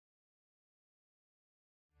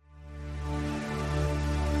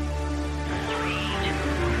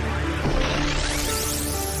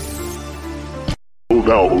O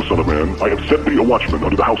thou, O son of man, I have set thee a watchman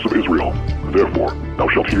unto the house of Israel. Therefore thou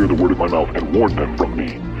shalt hear the word of my mouth, and warn them from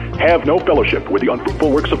me. Have no fellowship with the unfruitful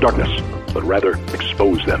works of darkness, but rather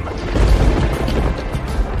expose them.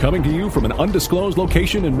 Coming to you from an undisclosed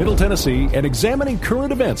location in Middle Tennessee and examining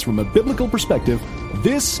current events from a biblical perspective,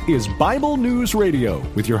 this is Bible News Radio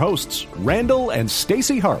with your hosts, Randall and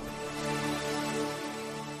Stacy Harp.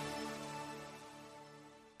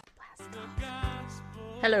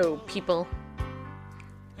 Hello, people.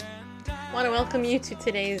 I want to welcome you to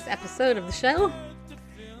today's episode of the show.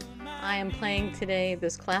 I am playing today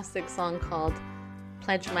this classic song called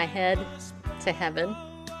Pledge My Head to Heaven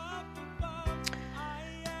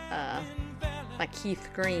by Keith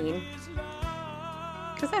Green,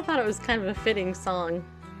 because I thought it was kind of a fitting song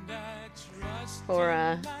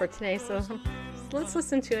for today. So let's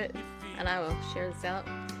listen to it, and I will share this out.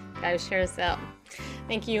 Guys, share this out.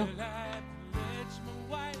 Thank you.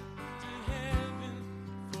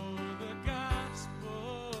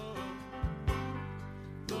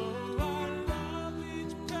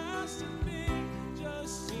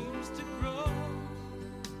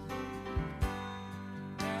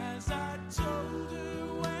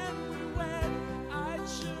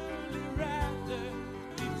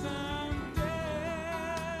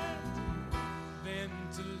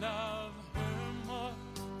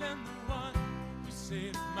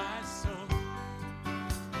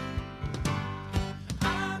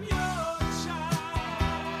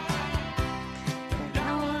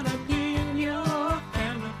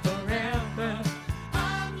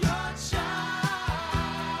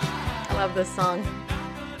 Love this song.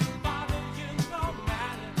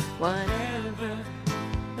 Whatever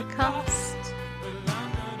the cost.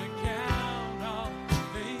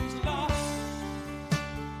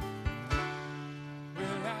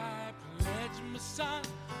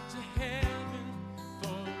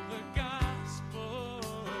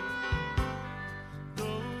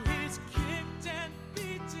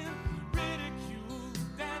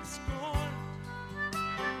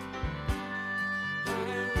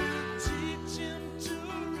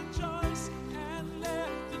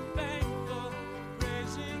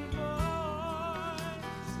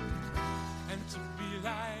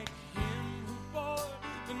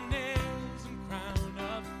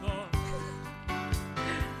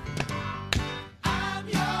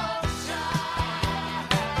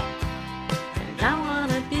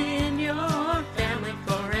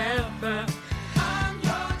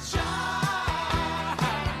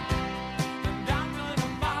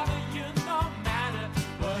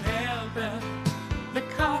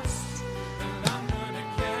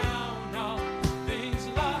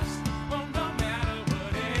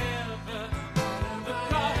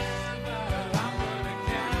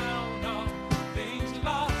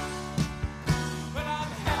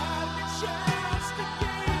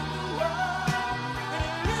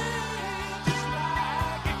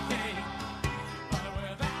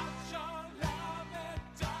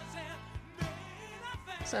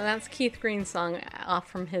 So that's Keith Green's song off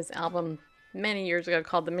from his album many years ago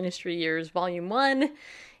called The Ministry Years Volume 1.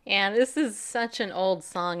 And this is such an old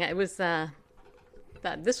song. It was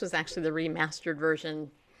this was actually the remastered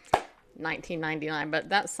version, 1999, but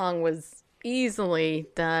that song was easily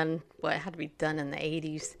done, it had to be done in the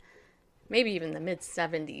 80s, maybe even the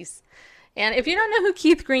mid-70s. And if you don't know who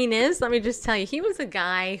Keith Green is, let me just tell you, he was a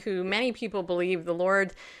guy who many people believe the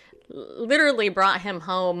Lord literally brought him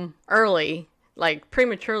home early, like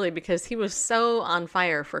prematurely, because he was so on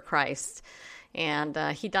fire for Christ. And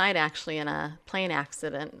he died actually in a plane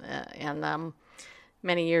accident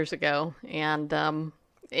many years ago. And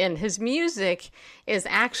his music is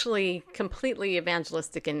actually completely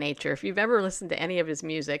evangelistic in nature. If you've ever listened to any of his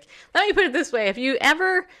music, let me put it this way. If you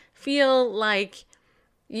ever feel like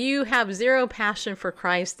you have zero passion for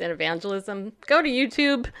Christ and evangelism, go to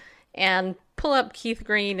YouTube and pull up Keith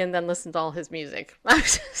Green and then listen to all his music.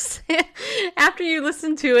 After you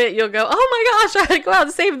listen to it, you'll go, oh my gosh, I gotta go out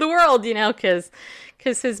and save the world,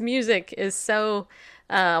 because his music is so,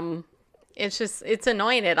 it's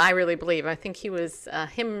anointed, I really believe. I think he was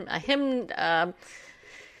I'm not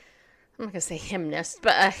going to say hymnist,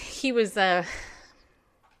 but he was a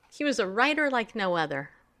writer like no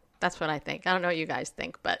other. That's what I think. I don't know what you guys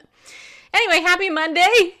think, but anyway, happy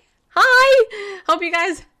Monday. Hi. Hope you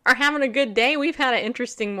guys are having a good day. We've had an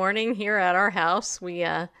interesting morning here at our house. We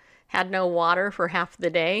had no water for half the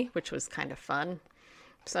day, which was kind of fun.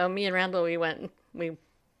 So me and Randall, we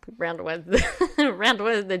Randall went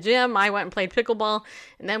to the gym. I went and played pickleball,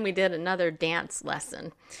 and then we did another dance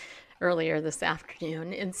lesson earlier this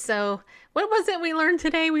afternoon. And so, what was it we learned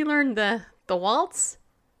today? We learned the waltz.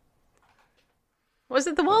 Was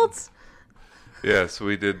it the waltz? Yes,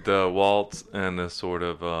 we did the waltz and a sort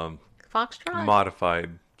of Foxtrot?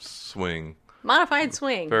 modified swing. Modified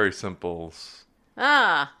swing. Very simple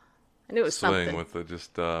I knew it was swing something. with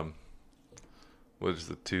just what is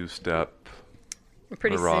the 2-step?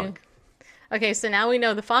 Pretty the rock. soon. Okay, so now we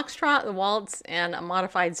know the foxtrot, the waltz, and a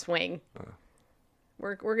modified swing.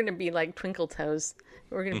 We're gonna be like Twinkle Toes.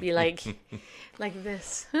 We're gonna be like like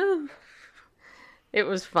this. It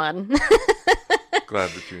was fun. Glad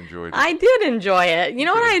that you enjoyed it. I did enjoy it. You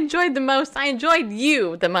know what I enjoyed the most? I enjoyed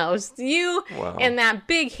you the most. You Wow. and that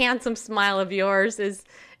big handsome smile of yours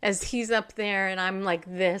as he's up there and I'm like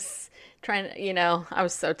this trying to, I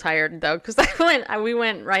was so tired though because we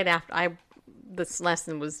went right after this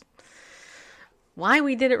lesson was. Why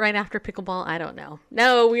we did it right after pickleball, I don't know.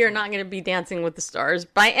 No, we are not going to be dancing with the stars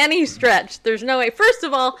by any stretch. There's no way. First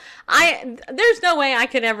of all, there's no way I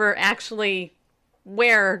could ever actually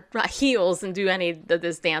wear heels and do any of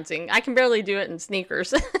this dancing. I can barely do it in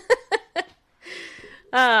sneakers.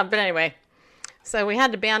 But anyway, so we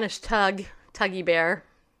had to banish Tuggy Bear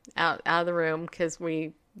out of the room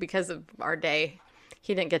because of our day.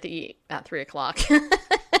 He didn't get to eat at 3:00.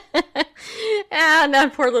 And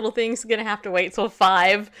that poor little thing's going to have to wait till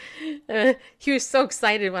 5. He was so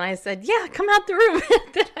excited when I said, yeah, come out the room.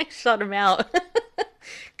 Then I shut him out.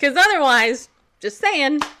 Because otherwise, just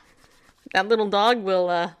saying, that little dog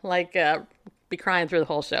will be crying through the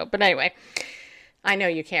whole show. But anyway, I know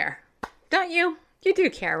you care. Don't you? You do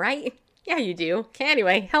care, right? Yeah, you do. Okay,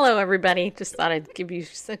 anyway, hello everybody. Just thought I'd give you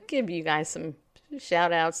guys some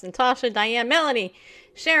shout outs. Natasha, Diane, Melanie,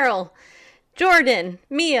 Cheryl, Jordan,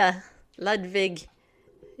 Mia, Ludwig,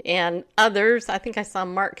 and others. I think I saw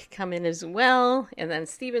Mark come in as well. And then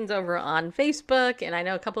Steven's over on Facebook. And I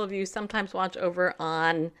know a couple of you sometimes watch over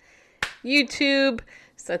on YouTube.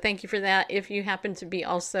 So thank you for that. If you happen to be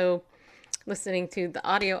also listening to the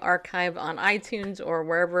audio archive on iTunes or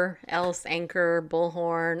wherever else, Anchor,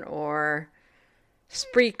 Bullhorn, or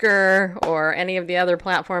Spreaker, or any of the other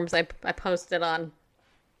platforms I posted on,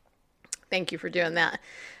 thank you for doing that.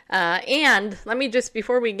 And let me just,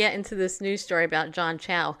 before we get into this news story about John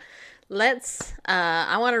Chow,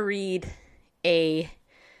 I want to read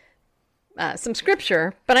some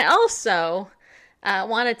scripture, but I also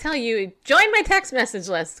want to tell you, join my text message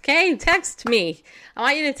list, okay? Text me. I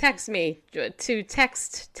want you to text me,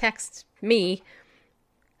 text me.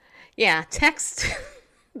 Yeah, text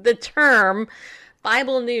the term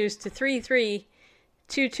Bible News to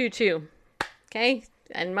 33222, okay?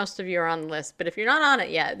 And most of you are on the list. But if you're not on it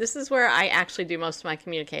yet, this is where I actually do most of my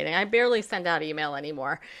communicating. I barely send out email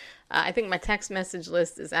anymore. I think my text message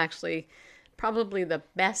list is actually probably the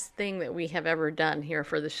best thing that we have ever done here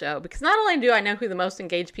for the show. Because not only do I know who the most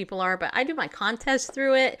engaged people are, but I do my contest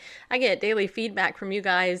through it. I get daily feedback from you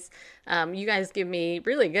guys. You guys give me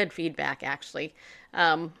really good feedback, actually.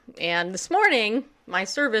 And this morning, my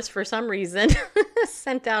service, for some reason,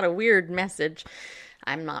 sent out a weird message.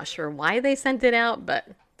 I'm not sure why they sent it out, but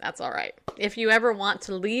that's all right. If you ever want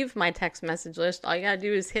to leave my text message list, all you gotta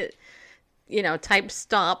do is hit, type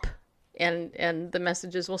stop, and the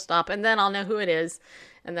messages will stop, and then I'll know who it is,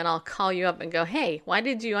 and then I'll call you up and go, hey, why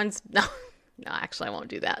did you No, actually, I won't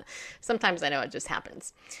do that. Sometimes I know it just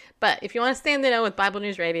happens. But if you want to stay in the know with Bible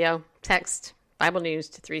News Radio, text Bible News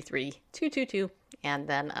to 33222, and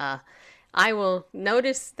then I will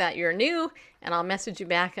notice that you're new, and I'll message you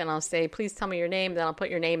back, and I'll say, please tell me your name. Then I'll put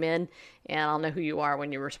your name in, and I'll know who you are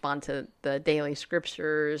when you respond to the daily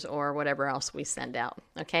scriptures or whatever else we send out,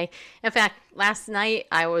 okay? In fact, last night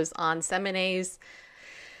I was on Seminary's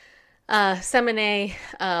Walden's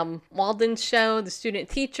show, The Student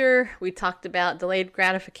Teacher. We talked about delayed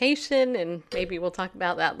gratification, and maybe we'll talk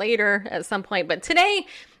about that later at some point. But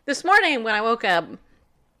this morning when I woke up,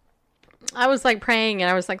 I was like praying,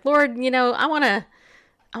 and I was like, Lord, I want to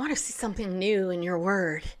see something new in your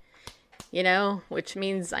word, which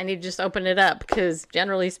means I need to just open it up, because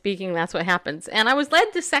generally speaking, that's what happens. And I was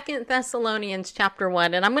led to 2 Thessalonians chapter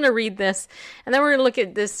 1, and I'm going to read this, and then we're going to look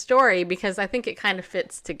at this story, because I think it kind of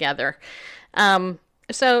fits together. So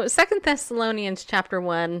 2 Thessalonians chapter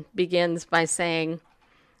 1 begins by saying,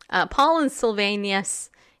 Paul and Silvanus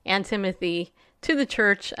and Timothy, to the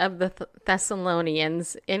church of the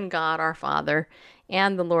Thessalonians in God our Father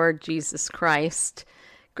and the Lord Jesus Christ.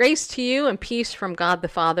 Grace to you and peace from God the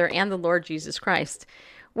Father and the Lord Jesus Christ.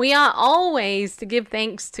 We ought always to give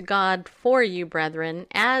thanks to God for you, brethren,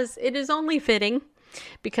 as it is only fitting,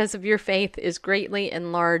 because of your faith is greatly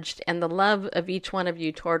enlarged, and the love of each one of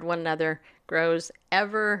you toward one another grows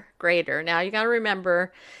ever greater. Now, you got to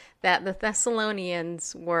remember that the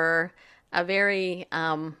Thessalonians were a very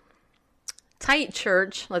tight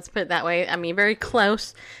church, let's put it that way. I mean, very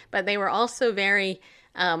close, but they were also they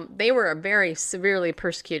were a very severely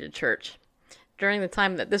persecuted church. During the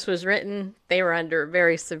time that this was written, they were under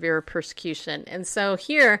very severe persecution. And so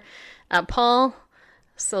here, Paul,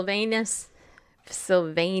 Silvanus,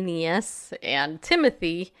 and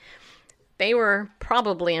Timothy, they were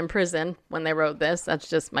probably in prison when they wrote this. That's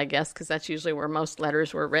just my guess, because that's usually where most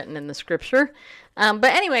letters were written in the scripture. But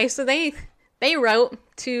anyway, so they wrote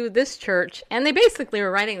to this church, and they basically were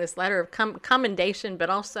writing this letter of commendation, but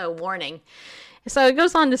also warning. So it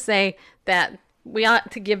goes on to say that we ought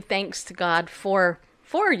to give thanks to God for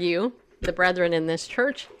you, the brethren in this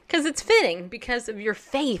church, because it's fitting, because of your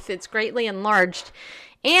faith. It's greatly enlarged,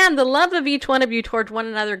 and the love of each one of you towards one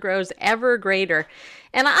another grows ever greater.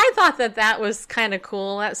 And I thought that was kind of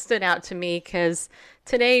cool. That stood out to me, because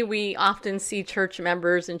today we often see church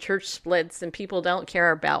members and church splits, and people don't care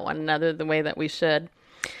about one another the way that we should.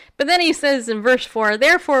 But then he says in verse 4,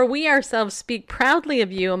 "Therefore we ourselves speak proudly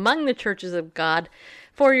of you among the churches of God,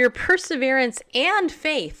 for your perseverance and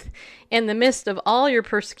faith in the midst of all your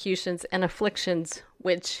persecutions and afflictions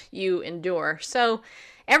which you endure." So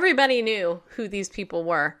everybody knew who these people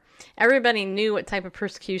were. Everybody knew what type of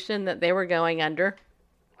persecution that they were going under.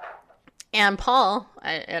 And Paul,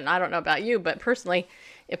 and I don't know about you, but personally,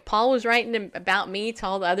 if Paul was writing about me to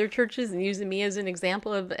all the other churches and using me as an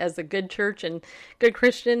example of as a good church and good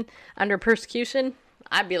Christian under persecution,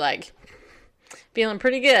 I'd be like feeling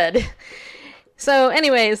pretty good. So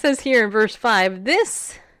anyway, it says here in verse 5,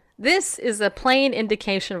 this is a plain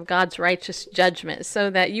indication of God's righteous judgment, so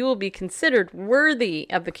that you will be considered worthy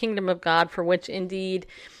of the kingdom of God, for which indeed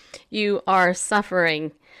you are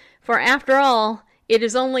suffering. For after all, it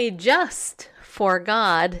is only just for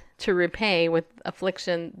God to repay with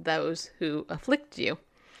affliction those who afflict you.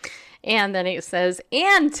 And then it says,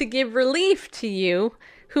 and to give relief to you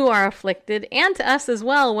who are afflicted, and to us as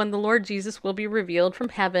well, when the Lord Jesus will be revealed from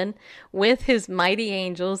heaven with his mighty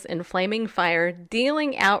angels in flaming fire,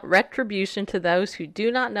 dealing out retribution to those who do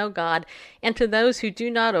not know God, and to those who do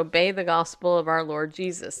not obey the gospel of our Lord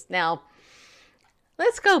Jesus. Now,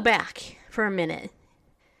 let's go back for a minute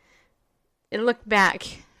and look back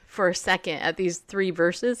for a second at these 3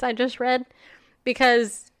 verses I just read,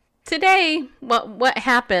 because today what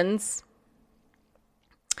happens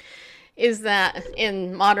is that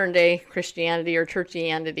in modern day Christianity or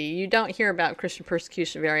churchianity, you don't hear about Christian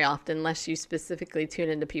persecution very often unless you specifically tune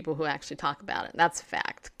into people who actually talk about it. That's a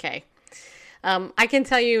fact, okay? I can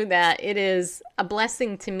tell you that it is a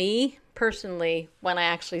blessing to me personally when I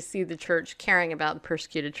actually see the church caring about the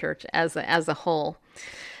persecuted church as a whole.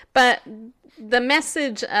 But the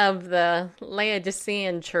message of the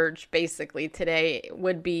Laodicean church basically today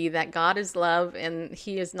would be that God is love and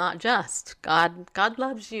he is not just. God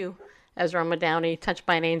loves you, as Roma Downey, Touched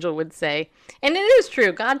by an Angel, would say. And it is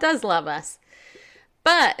true, God does love us.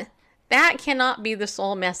 But that cannot be the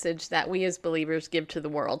sole message that we as believers give to the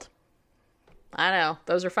world. I know,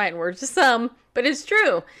 those are fighting words to some, but it's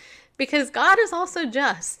true. Because God is also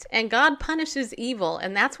just, and God punishes evil,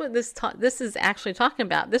 and that's what this is actually talking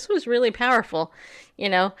about. This was really powerful,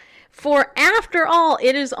 For after all,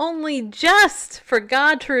 it is only just for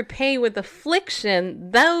God to repay with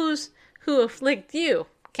affliction those who afflict you.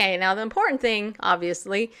 Okay, now the important thing,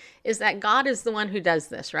 obviously, is that God is the one who does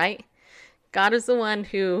this, right? God is the one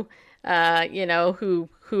who,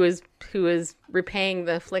 who is repaying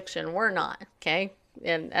the affliction. We're not, okay?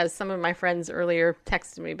 And as some of my friends earlier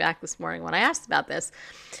texted me back this morning when I asked about this,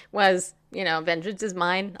 was, vengeance is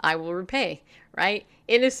mine, I will repay, right?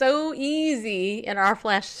 It is so easy in our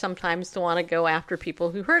flesh sometimes to want to go after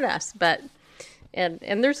people who hurt us, but, and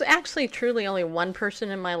there's actually truly only one person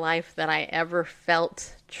in my life that I ever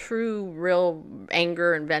felt true, real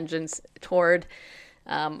anger and vengeance toward.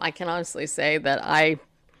 I can honestly say that I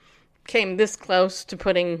came this close to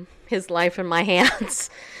putting his life in my hands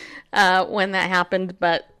when that happened,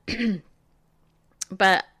 but it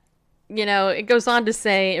goes on to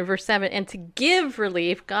say in verse 7, and to give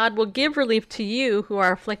relief, God will give relief to you who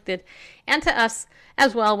are afflicted, and to us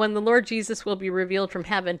as well, when the Lord Jesus will be revealed from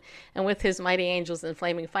heaven and with his mighty angels in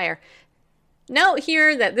flaming fire. Note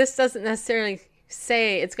here that this doesn't necessarily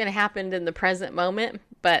say it's going to happen in the present moment,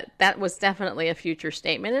 but that was definitely a future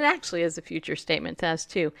statement. It actually is a future statement to us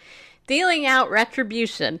too. Dealing out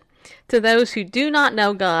retribution to those who do not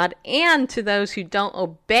know God, and to those who don't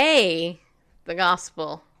obey the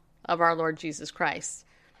gospel of our Lord Jesus Christ.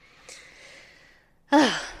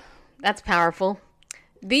 That's powerful.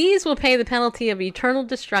 These will pay the penalty of eternal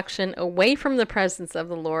destruction away from the presence of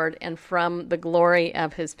the Lord and from the glory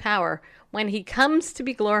of his power, when he comes to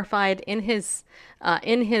be glorified in his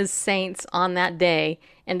saints on that day,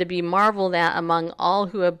 and to be marveled at among all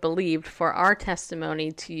who have believed, for our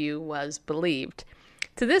testimony to you was believed.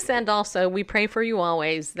 To this end also we pray for you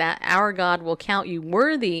always, that our God will count you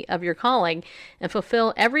worthy of your calling, and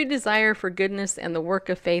fulfill every desire for goodness and the work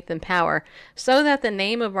of faith and power, so that the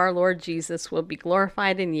name of our Lord Jesus will be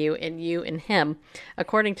glorified in you in him,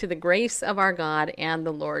 according to the grace of our God and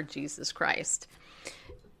the Lord Jesus Christ.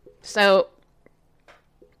 So,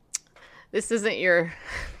 this isn't your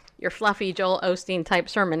fluffy Joel Osteen type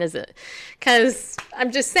sermon, is it? Because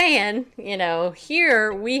I'm just saying,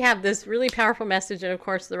 here we have this really powerful message, and of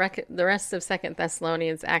course the rest of 2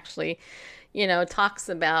 Thessalonians actually, talks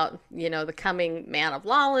about, the coming man of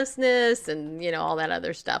lawlessness and, all that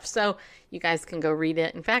other stuff. So you guys can go read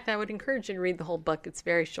it. In fact, I would encourage you to read the whole book. It's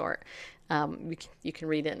very short. You can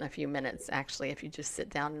read it in a few minutes, actually, if you just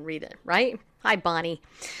sit down and read it, right? Hi, Bonnie.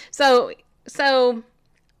 So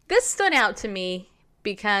this stood out to me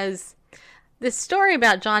because this story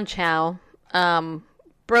about John Chow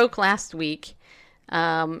broke last week,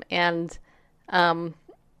 and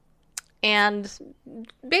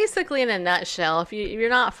basically in a nutshell, if you're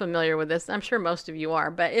not familiar with this, I'm sure most of you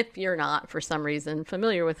are, but if you're not for some reason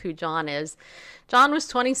familiar with who John is, John was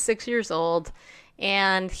 26 years old,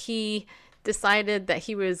 and he decided that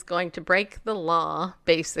he was going to break the law,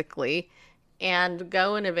 basically, and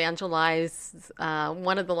go and evangelize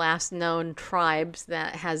one of the last known tribes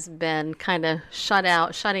that has been kind of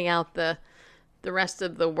shutting out the rest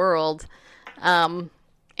of the world. And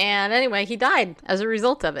anyway, he died as a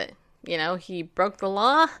result of it. He broke the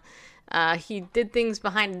law. He did things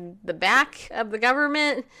behind the back of the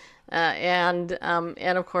government. And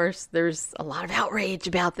of course, there's a lot of outrage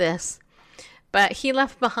about this. But he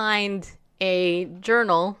left behind a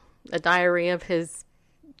journal, a diary of his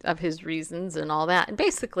reasons and all that. And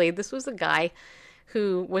basically, this was a guy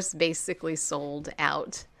who was basically sold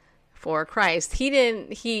out for Christ.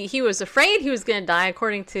 He was afraid he was going to die,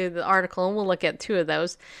 according to the article, and we'll look at two of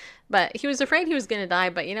those. But he was afraid he was going to die,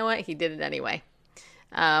 but you know what? He did it anyway.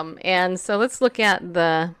 And so let's look at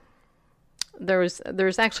there was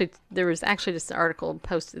actually just an article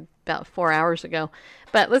posted about 4 hours ago.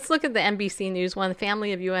 But let's look at the NBC News one. The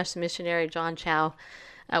family of U.S. missionary John Chow.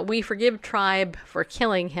 We forgive tribe for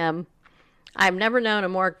killing him. I've never known a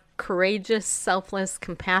more courageous, selfless,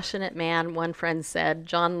 compassionate man, one friend said.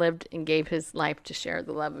 John lived and gave his life to share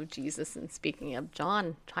the love of Jesus. And speaking of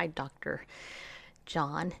John, hi, Dr.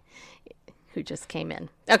 John, who just came in.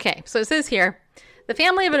 Okay, so it says here, the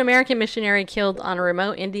family of an American missionary killed on a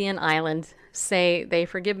remote Indian island say they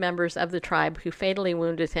forgive members of the tribe who fatally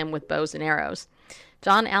wounded him with bows and arrows.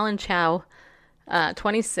 John Allen Chow,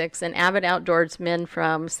 26, an avid outdoorsman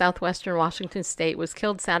from southwestern Washington state, was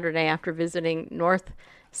killed Saturday after visiting North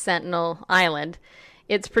Sentinel Island.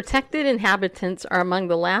 Its protected inhabitants are among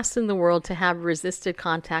the last in the world to have resisted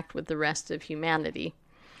contact with the rest of humanity.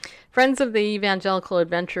 Friends of the evangelical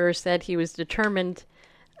adventurer said he was determined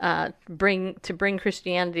to bring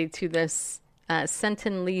Christianity to this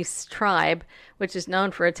Sentinelese tribe, which is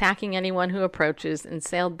known for attacking anyone who approaches, and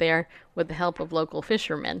sailed there with the help of local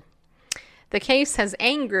fishermen. The case has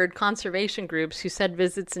angered conservation groups who said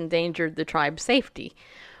visits endangered the tribe's safety.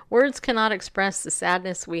 Words cannot express the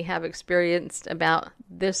sadness we have experienced about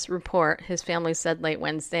this report, his family said late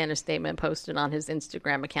Wednesday in a statement posted on his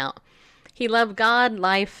Instagram account. He loved God,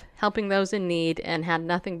 life, helping those in need, and had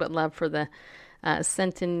nothing but love for the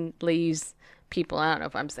Sentinelese people. I don't know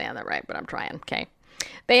if I'm saying that right, but I'm trying. Okay.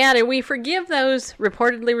 They added, we forgive those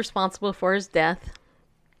reportedly responsible for his death.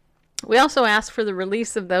 We also ask for the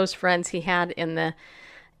release of those friends he had in the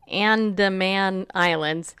Andaman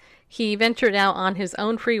Islands. He ventured out on his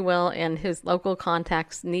own free will, and his local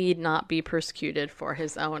contacts need not be persecuted for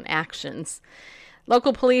his own actions.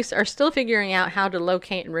 Local police are still figuring out how to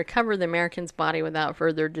locate and recover the American's body without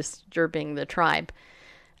further disturbing the tribe.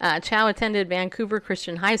 Chow attended Vancouver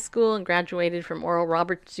Christian High School and graduated from Oral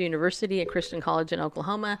Roberts University at Christian College in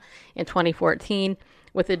Oklahoma in 2014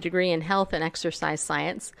 with a degree in health and exercise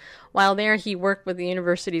science. While there, he worked with the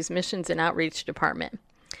university's missions and outreach department.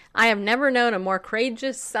 I have never known a more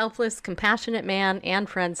courageous, selfless, compassionate man and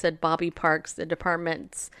friend, said Bobby Parks, the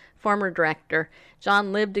department's former director.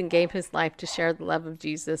 John lived and gave his life to share the love of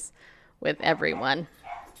Jesus with everyone.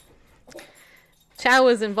 Chow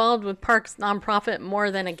was involved with Parks' nonprofit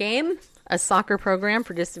More Than a Game, a soccer program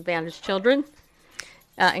for disadvantaged children,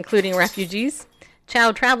 including refugees.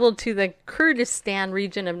 Chow traveled to the Kurdistan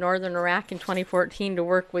region of northern Iraq in 2014 to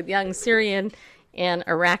work with young Syrian and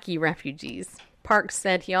Iraqi refugees. Parks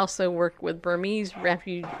said he also worked with Burmese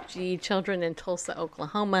refugee children in Tulsa,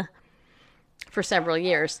 Oklahoma for several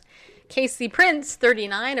years. Casey Prince,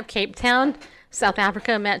 39, of Cape Town, South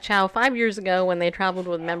Africa, met Chow 5 years ago when they traveled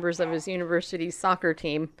with members of his university's soccer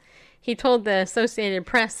team. He told the Associated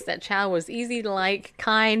Press that Chow was easy to like,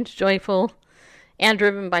 kind, joyful, and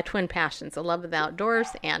driven by twin passions, a love of the outdoors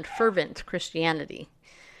and fervent Christianity.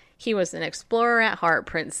 He was an explorer at heart,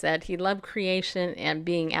 Prince said. He loved creation and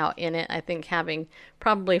being out in it, I think having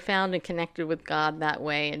probably found and connected with God that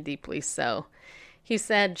way, and deeply so. He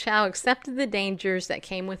said Chow accepted the dangers that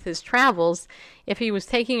came with his travels. If he was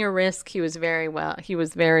taking a risk, he was very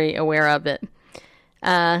aware of it.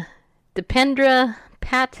 Dipendra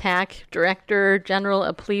Pathak, Director General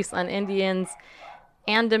of Police on Indians,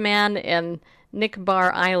 Andaman and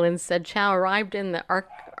Nicobar Islands, said Chow arrived in the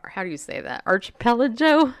archipelago?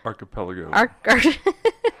 Archipelago.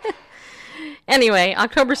 Anyway,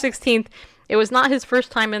 October 16th, it was not his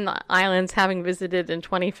first time in the islands, having visited in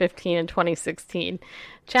 2015 and 2016.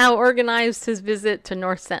 Chow organized his visit to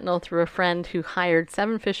North Sentinel through a friend who hired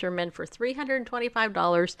 7 fishermen for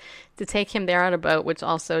 $325 to take him there on a boat, which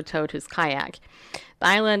also towed his kayak. The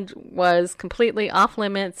island was completely off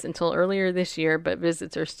limits until earlier this year, but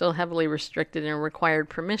visits are still heavily restricted and required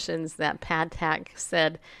permissions that Pathak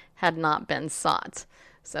said had not been sought.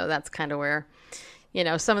 So that's kind of where,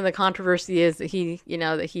 some of the controversy is that he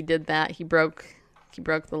did that. He broke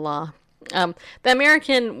the law. The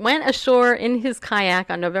American went ashore in his kayak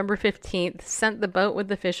on November 15th, sent the boat with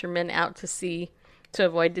the fishermen out to sea to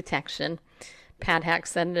avoid detection. Pathak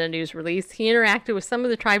said in a news release. He interacted with some of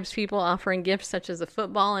the tribespeople, offering gifts such as a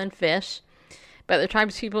football and fish. But the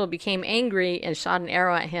tribespeople became angry and shot an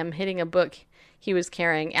arrow at him, hitting a book he was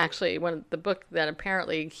carrying. Actually, the book that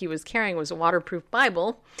apparently he was carrying was a waterproof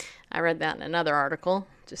Bible. I read that in another article,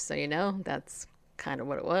 just so you know. That's kind of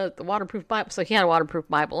what it was, the waterproof Bible. So he had a waterproof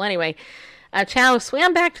Bible. Anyway, Chow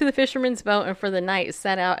swam back to the fisherman's boat and for the night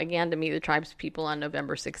set out again to meet the tribespeople on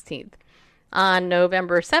November 16th. On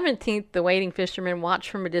November 17th, the waiting fishermen watched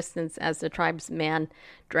from a distance as the tribesman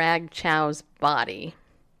dragged Chow's body.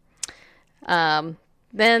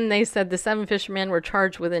 Then they said the 7 fishermen were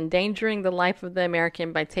charged with endangering the life of the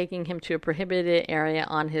American by taking him to a prohibited area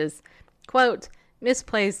on his, quote,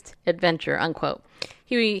 misplaced adventure, unquote.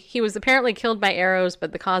 He was apparently killed by arrows,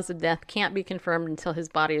 but the cause of death can't be confirmed until his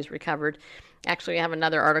body is recovered. Actually, I have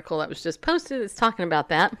another article that was just posted that's talking about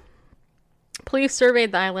that. Police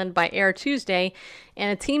surveyed the island by air Tuesday,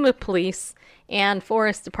 and a team of police and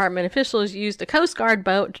Forest Department officials used a Coast Guard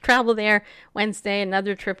boat to travel there Wednesday.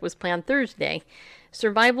 Another trip was planned Thursday.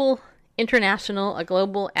 Survival International, a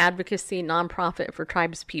global advocacy nonprofit for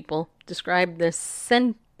tribespeople, described the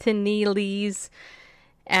Sentinelese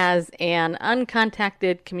as an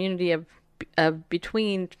uncontacted community of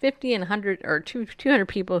between 50 and 100 or 200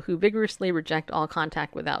 people who vigorously reject all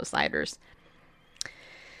contact with outsiders.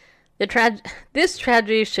 This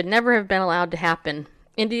tragedy should never have been allowed to happen.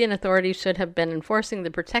 Indian authorities should have been enforcing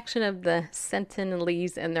the protection of the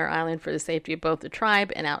Sentinelese and their island for the safety of both the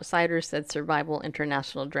tribe and outsiders, said Survival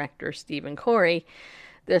International Director Stephen Corey.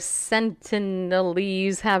 The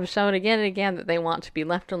Sentinelese have shown again and again that they want to be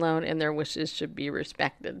left alone and their wishes should be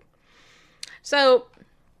respected. So,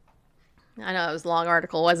 I know it was a long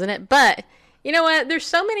article, wasn't it? But, you know what? There's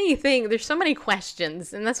so many things, there's so many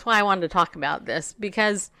questions, and that's why I wanted to talk about this,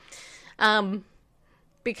 because the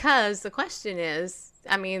question is,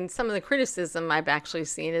 some of the criticism I've actually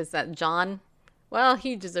seen is that John, well,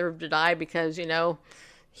 he deserved to die because, he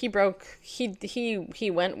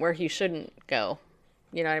went where he shouldn't go.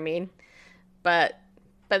 You know what I mean? But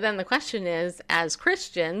then the question is, as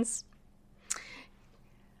Christians,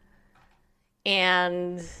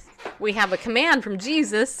 and we have a command from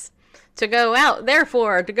Jesus to go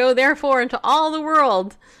therefore into all the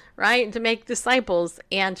world, right? To make disciples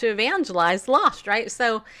and to evangelize the lost, right?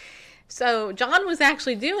 So John was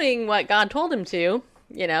actually doing what God told him to,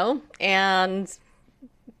 and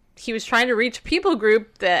he was trying to reach a people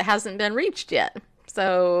group that hasn't been reached yet.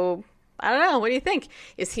 So I don't know. What do you think?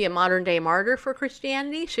 Is he a modern day martyr for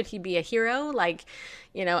Christianity? Should he be a hero like,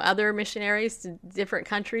 other missionaries to different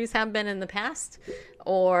countries have been in the past?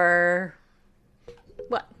 Or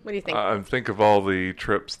what? What do you think? Think of all the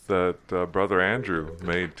trips that Brother Andrew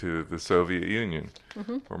made to the Soviet Union,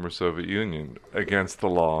 former Soviet Union, against the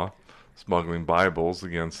law, smuggling Bibles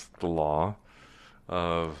against the law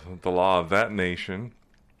of that nation,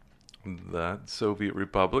 that Soviet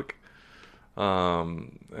Republic.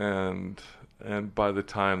 And by the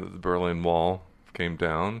time that the Berlin Wall came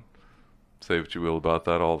down, say what you will about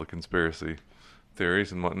that, all the conspiracy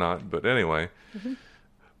theories and whatnot, but anyway,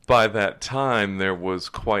 by that time there was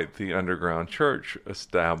quite the underground church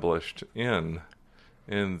established in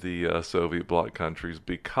the Soviet bloc countries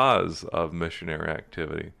because of missionary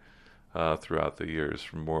activity. throughout the years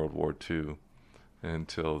from World War II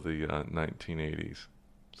until the 1980s.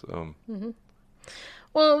 So,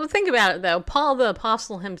 Well, think about it, though. Paul the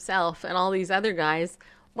Apostle himself and all these other guys,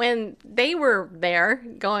 when they were there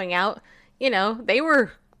going out, they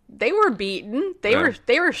were beaten.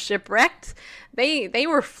 They were shipwrecked. They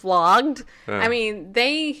were flogged. Yeah. I mean,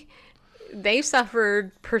 they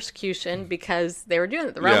suffered persecution because they were doing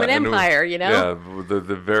it. The Roman Empire, Yeah,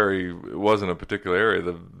 it wasn't a particular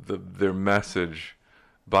area. Their message,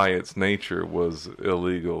 by its nature, was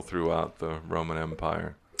illegal throughout the Roman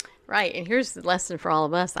Empire. Right, and here's the lesson for all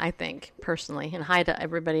of us, I think, personally, and hi to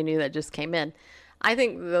everybody new that just came in. I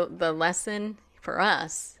think the lesson for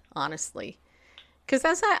us, honestly, because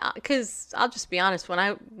I'll just be honest, when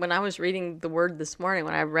I was reading the Word this morning,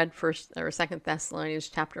 when I read 1st or 2nd Thessalonians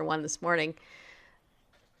chapter 1 this morning,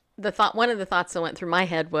 one of the thoughts that went through my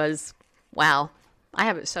head was, wow, I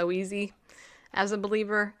have it so easy as a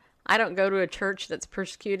believer. I don't go to a church that's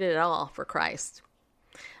persecuted at all for Christ.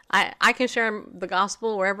 I can share the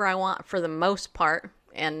gospel wherever I want for the most part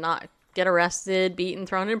and not get arrested, beaten,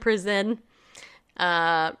 thrown in prison,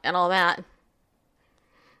 and all that.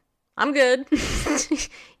 I'm good.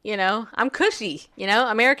 I'm cushy.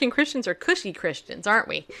 American Christians are cushy Christians, aren't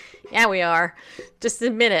we? Yeah, we are. Just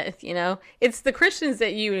admit it, It's the Christians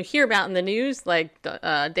that you hear about in the news, like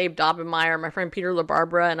Dave Daubenmire, my friend Peter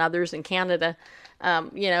LaBarbera, and others in Canada,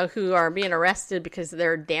 who are being arrested because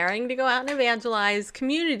they're daring to go out and evangelize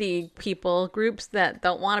community people, groups that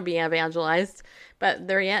don't want to be evangelized, but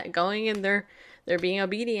they're yet going and they're being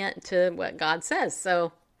obedient to what God says.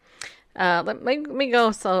 So let me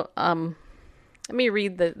go. So let me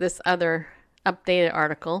read this other updated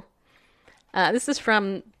article. This is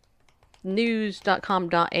from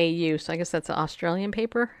news.com.au, so I guess that's an Australian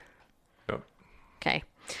paper. Yep. Okay.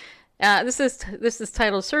 This is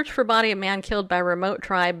titled "Search for Body of Man Killed by Remote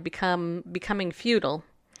Tribe Becoming Futile."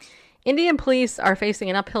 Indian police are facing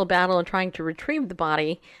an uphill battle in trying to retrieve the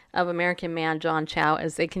body of American man John Chow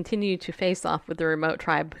as they continue to face off with the remote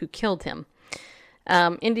tribe who killed him.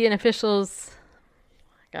 Indian officials...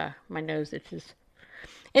 my nose itches.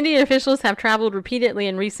 Indian officials have traveled repeatedly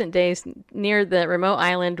in recent days near the remote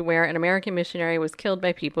island where an American missionary was killed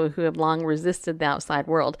by people who have long resisted the outside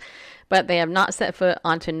world, but they have not set foot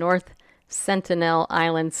onto North Sentinel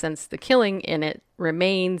Island since the killing, and it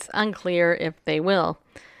remains unclear if they will.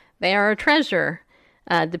 They are a treasure,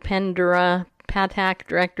 Dipendra Pathak,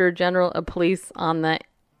 Director General of Police on the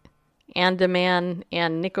Andaman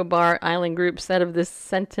and Nicobar Island Group, said of the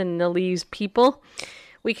Sentinelese people.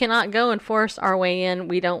 We cannot go and force our way in.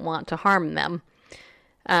 We don't want to harm them.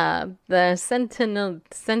 The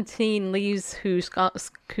Sentinelese, who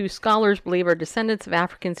scholars believe are descendants of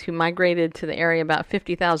Africans who migrated to the area about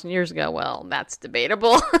 50,000 years ago. Well, that's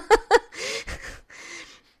debatable.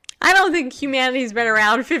 I don't think humanity's been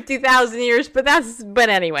around 50,000 years, but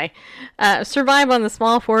anyway. Survive on the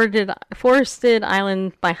small forested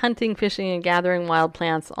island by hunting, fishing, and gathering wild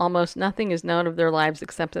plants. Almost nothing is known of their lives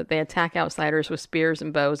except that they attack outsiders with spears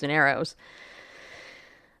and bows and arrows.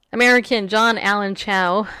 American John Allen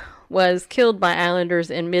Chow was killed by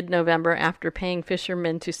islanders in mid-November after paying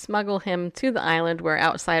fishermen to smuggle him to the island where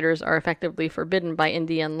outsiders are effectively forbidden by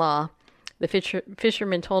Indian law. The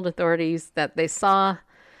fishermen told authorities that they saw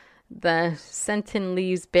the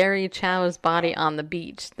Sentinelese bury Chow's body on the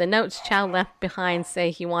beach. The notes Chow left behind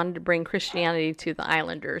say he wanted to bring Christianity to the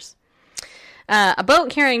islanders. A boat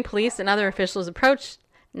carrying police and other officials approached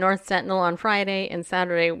North Sentinel on Friday and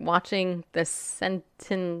Saturday, watching the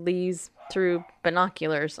Sentinelese through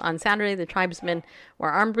binoculars. On Saturday, the tribesmen were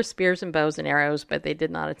armed with spears and bows and arrows, but they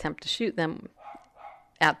did not attempt to shoot them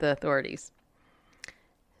at the authorities.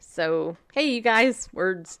 So, hey, you guys,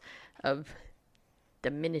 words of the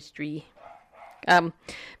ministry. But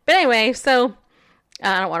anyway, so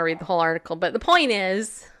I don't want to read the whole article, but the point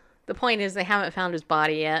is they haven't found his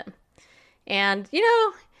body yet. And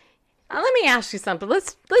let me ask you something.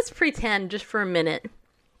 Let's pretend just for a minute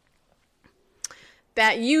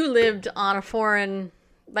that you lived on a foreign,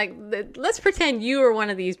 let's pretend you are one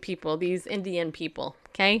of these people, these Indian people,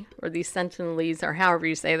 okay? Or these Sentinelese, or however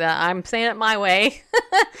you say that. I'm saying it my way.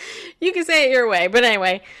 You can say it your way, but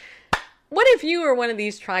anyway. What if you were one of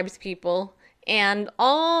these tribes people and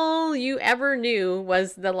all you ever knew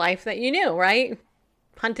was the life that you knew, right?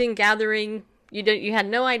 Hunting, gathering, you had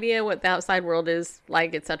no idea what the outside world is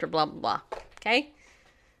like, etc., blah, blah, blah, okay?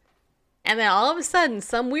 And then all of a sudden,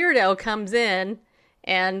 some weirdo comes in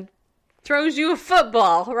and throws you a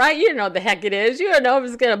football, right? You don't know what the heck it is. You don't know if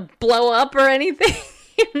it's going to blow up or anything.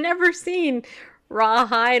 You've never seen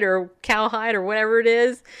rawhide or cowhide or whatever it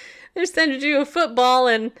is. They send you a football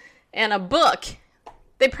and a book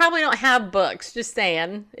they probably don't have books, just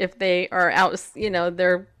saying, if they are out,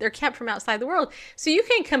 they're kept from outside the world. So you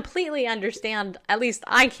can completely understand, at least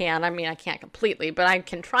I can. I mean, I can't completely, but I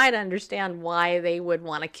can try to understand why they would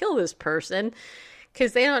want to kill this person,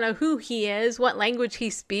 because they don't know who he is, what language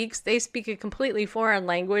he speaks. They speak a completely foreign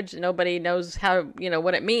language. Nobody knows how,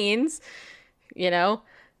 what it means, You know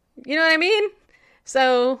what I mean?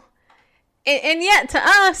 So, and yet to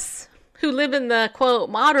us, who live in the,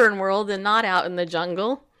 quote, modern world and not out in the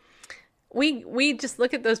jungle, we just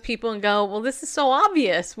look at those people and go, well, this is so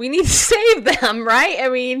obvious. We need to save them, right? I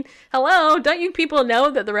mean, hello, don't you people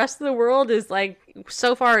know that the rest of the world is, like,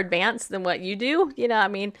 so far advanced than what you do? I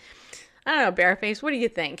mean, I don't know, Bareface, what do you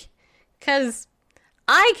think? Because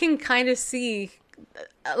I can kind of see,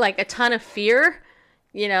 like, a ton of fear,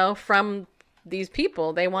 from these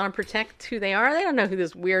people. They want to protect who they are. They don't know who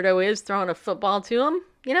this weirdo is throwing a football to them.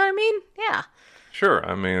 You know what I mean? Yeah. Sure.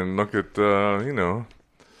 I mean, look at the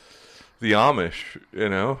Amish.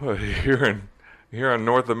 Here on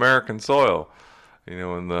North American soil.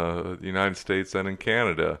 In the United States and in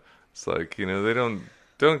Canada, it's like they don't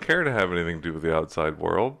care to have anything to do with the outside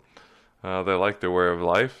world. They like their way of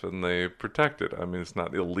life and they protect it. I mean, it's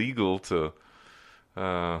not illegal to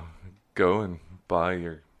go and buy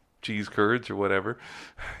your cheese curds or whatever,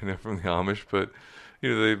 from the Amish, but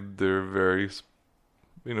they're very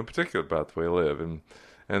particular about the way they live,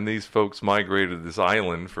 and these folks migrated to this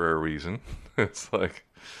island for a reason. It's like,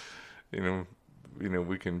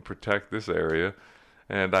 we can protect this area,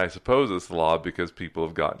 and I suppose it's the law because people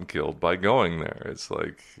have gotten killed by going there. It's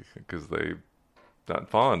like because they're not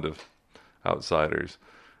fond of outsiders.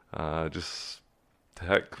 Just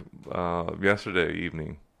heck,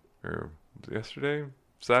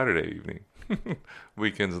 Saturday evening,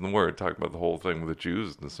 Weekends in the Word, talking about the whole thing with the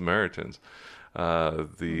Jews and the Samaritans.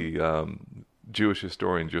 The Jewish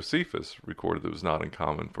historian Josephus recorded that it was not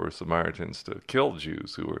uncommon for Samaritans to kill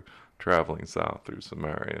Jews who were traveling south through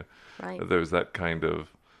Samaria. Right. There's that kind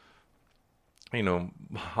of,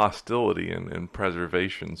 hostility and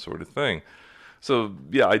preservation sort of thing. So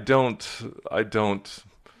yeah, I don't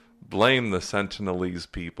blame the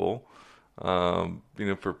Sentinelese people,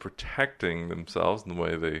 for protecting themselves in the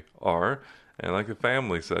way they are. And like the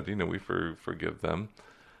family said, we forgive them.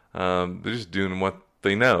 They're just doing what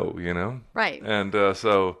they know, Right. And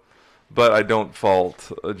but I don't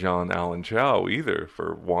fault John Allen Chow either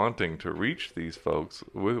for wanting to reach these folks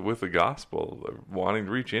with the gospel, wanting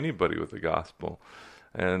to reach anybody with the gospel,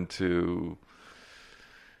 and to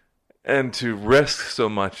risk so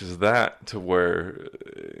much as that, to where,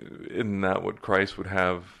 isn't that what Christ would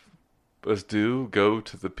have us do? Go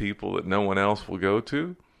to the people that no one else will go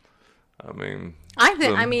to? I mean,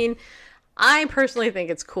 I personally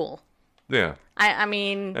think it's cool. Yeah. I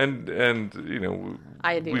mean, and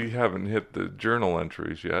I do. We haven't hit the journal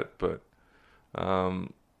entries yet, but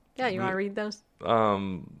yeah, you want to read those?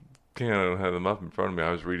 I don't have them up in front of me.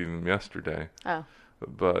 I was reading them yesterday. Oh.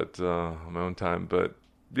 But on my own time. But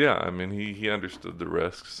yeah, I mean, he understood the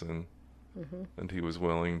risks and he was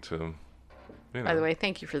willing to. By the way,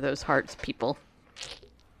 thank you for those hearts, people.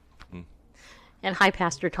 And hi,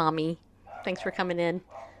 Pastor Tommy. Thanks for coming in.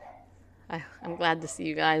 I'm glad to see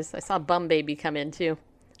you guys. I saw Bum Baby come in too,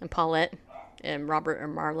 and Paulette, and Robert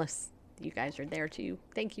and Marlis. You guys are there too.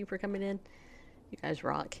 Thank you for coming in. You guys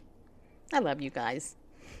rock. I love you guys.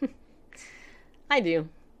 I do.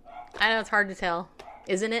 I know it's hard to tell,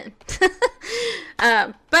 isn't it?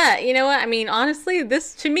 But you know what? I mean, honestly,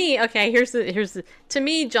 this to me. Okay, here's the. To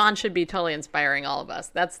me, John should be totally inspiring all of us.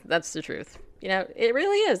 That's the truth. It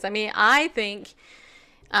really is. I mean, I think.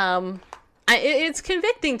 It's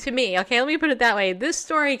convicting to me. Okay, let me put it that way. This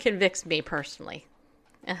story convicts me personally.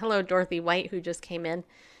 And hello, Dorothy White, who just came in.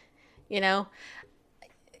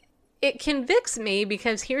 It convicts me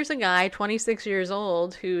because here's a guy, 26 years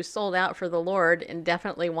old, who sold out for the Lord and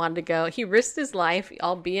definitely wanted to go. He risked his life,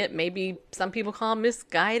 albeit maybe some people call him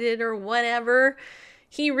misguided or whatever.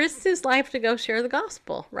 He risked his life to go share the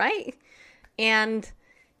gospel, right? And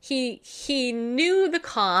he knew the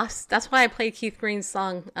cost. That's why I played Keith Green's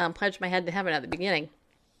song, Pledge My Head to Heaven, at the beginning.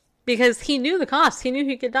 Because he knew the cost. He knew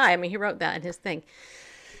he could die. I mean, he wrote that in his thing.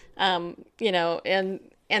 And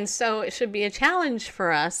so it should be a challenge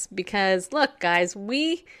for us because, look, guys,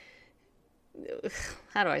 how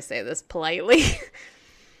do I say this politely?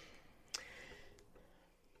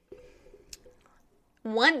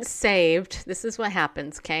 Once saved, this is what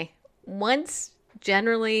happens, okay? Once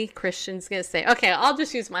generally Christians get saved. Okay, I'll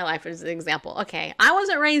just use my life as an example. Okay, I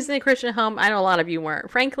wasn't raised in a Christian home. I know a lot of you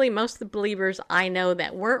weren't. Frankly, most of the believers I know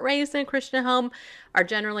that weren't raised in a Christian home are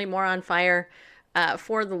generally more on fire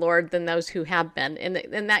for the Lord than those who have been.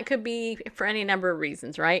 And that could be for any number of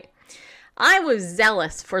reasons, right? I was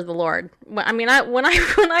zealous for the Lord. I mean, when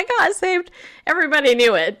I got saved, everybody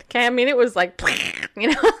knew it. Okay, I mean, it was like,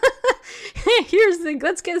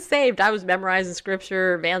 let's get saved. I was memorizing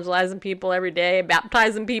scripture, evangelizing people every day,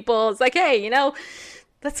 baptizing people. It's like, hey,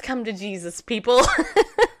 let's come to Jesus, people.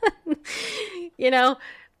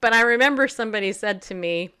 But I remember somebody said to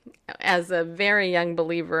me as a very young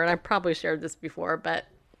believer, and I probably shared this before, but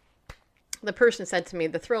the person said to me,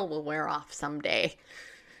 the thrill will wear off someday.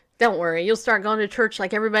 Don't worry, you'll start going to church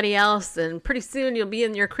like everybody else, and pretty soon you'll be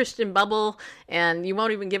in your Christian bubble, and you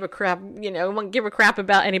won't even give a crap, won't give a crap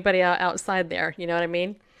about anybody outside there, you know what I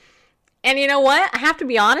mean? And you know what? I have to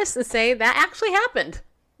be honest and say that actually happened.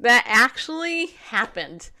 That actually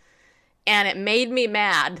happened. And it made me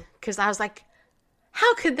mad, because I was like,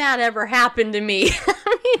 how could that ever happen to me?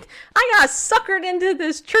 I mean, I got suckered into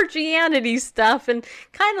this churchianity stuff and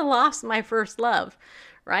kind of lost my first love.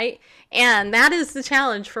 Right? And that is the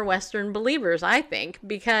challenge for Western believers, I think,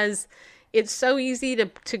 because it's so easy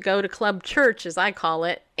to go to club church, as I call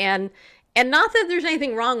it. And not that there's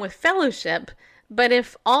anything wrong with fellowship, but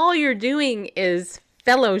if all you're doing is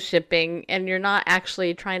fellowshipping and you're not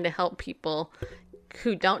actually trying to help people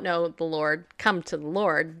who don't know the Lord come to the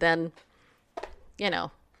Lord, then,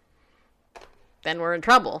 then we're in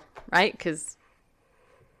trouble, right?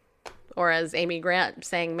 Or as Amy Grant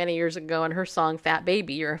sang many years ago in her song, Fat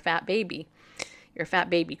Baby, you're a fat baby. You're a fat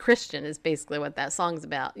baby Christian is basically what that song's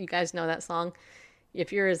about. You guys know that song?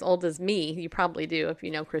 If you're as old as me, you probably do if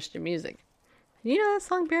you know Christian music. You know that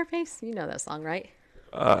song, Bareface? You know that song, right?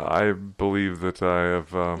 I believe that I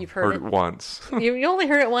have You've heard it once. You only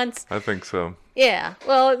heard it once? I think so. Yeah.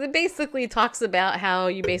 Well, it basically talks about how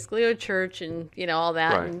you basically go to church and, all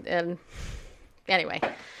that. Right. And anyway.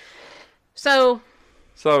 So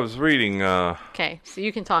I was reading... okay, so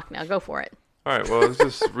you can talk now. Go for it. All right, well, I was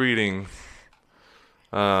just reading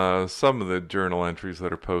some of the journal entries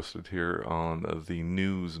that are posted here on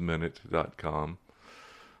thenewsminute.com.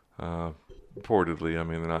 Reportedly, I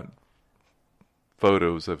mean, they're not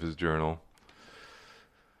photos of his journal.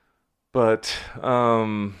 But,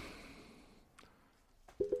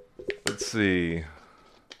 let's see.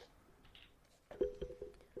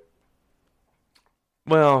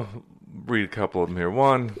 Well, read a couple of them here.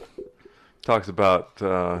 One talks about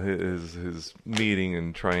his meeting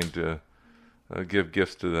and trying to give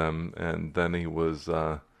gifts to them, and then it was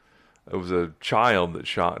a child that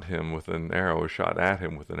shot him with an arrow, or shot at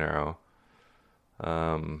him with an arrow.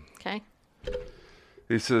 Okay.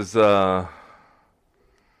 He says, anyway,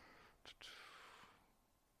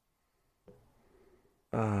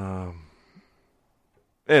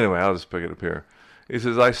 I'll just pick it up here. He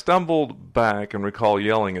says, I stumbled back and recall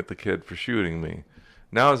yelling at the kid for shooting me.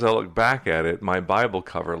 Now as I look back at it, my Bible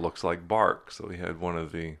cover looks like bark. So he had one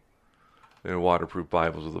of the waterproof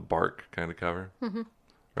Bibles with a bark kind of cover. Mm-hmm.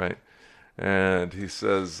 Right? And he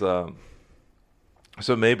says, so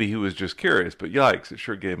maybe he was just curious, but yikes, it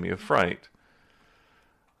sure gave me a fright.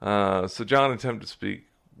 So John attempted to speak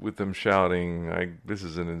with them shouting, this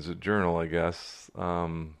is in his journal, I guess.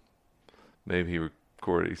 Maybe he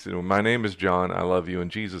recorded. He said, my name is John, I love you, and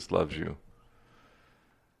Jesus loves you.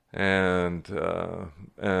 And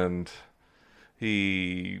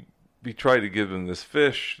he tried to give him these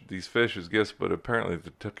fish as gifts, but apparently they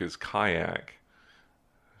took his kayak.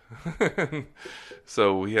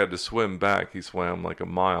 So he had to swim back. He swam like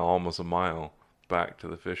almost a mile back to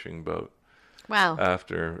the fishing boat. Wow.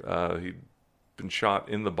 After he'd been shot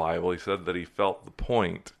in the Bible, he said that he felt the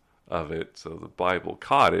point of it. So the Bible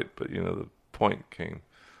caught it, but the point came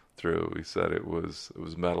through. He said it was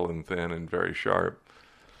metal and thin and very sharp.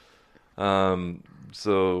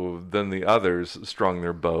 So then the others strung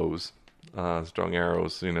their bows, strung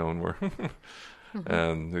arrows, and were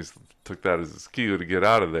and he took that as his cue to get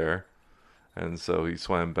out of there. And so he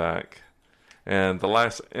swam back. And the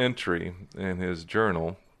last entry in his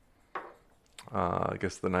journal, I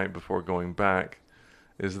guess the night before going back,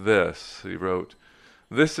 is this. He wrote,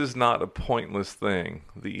 "This is not a pointless thing.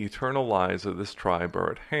 The eternal lives of this tribe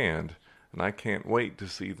are at hand, and I can't wait to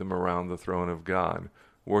see them around the throne of God,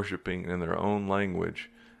 worshiping in their own language,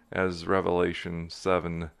 as Revelation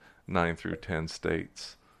 7:9-10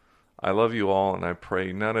 states. I love you all, and I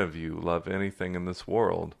pray none of you love anything in this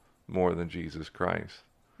world more than Jesus Christ."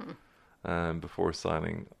 And before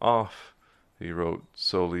signing off, he wrote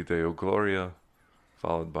Soli Deo Gloria,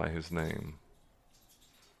 followed by his name.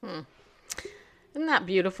 Isn't that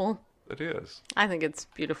beautiful? It is. I think it's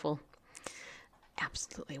beautiful.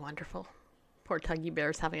 Absolutely wonderful. Poor Tuggy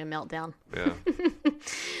Bear's having a meltdown. Yeah.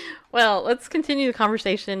 Well, let's continue the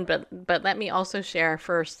conversation, but let me also share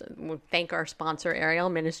first. We'll thank our sponsor, Ariel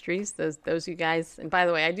Ministries. Those you guys, and by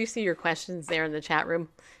the way, I do see your questions there in the chat room.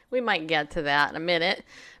 We might get to that in a minute.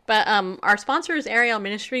 But our sponsor is Ariel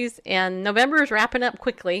Ministries, and November is wrapping up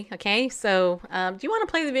quickly. Okay, so do you want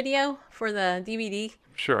to play the video for the DVD?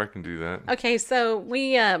 Sure, I can do that. Okay, so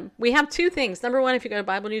we have two things. Number one, if you go to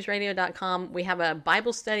BibleNewsRadio.com, we have a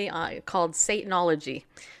Bible study called Satanology.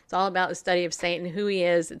 It's all about the study of Satan, who he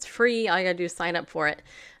is. It's free. All you got to do is sign up for it.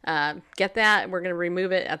 Get that. We're going to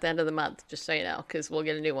remove it at the end of the month, just so you know, because we'll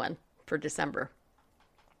get a new one for December.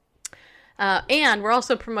 And we're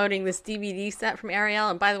also promoting this DVD set from Ariel.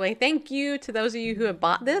 And by the way, thank you to those of you who have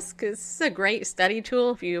bought this, because this is a great study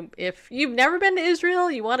tool. If you've never been to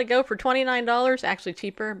Israel, you want to go for $29, actually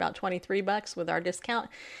cheaper, about $23 with our discount.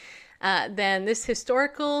 Then this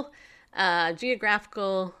historical,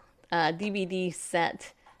 geographical DVD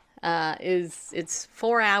set it's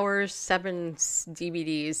 4 hours, 7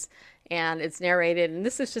 DVDs. And it's narrated, and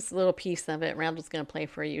this is just a little piece of it. Randall's going to play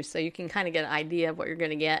for you, so you can kind of get an idea of what you're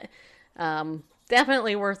going to get.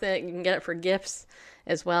 Definitely worth it. You can get it for gifts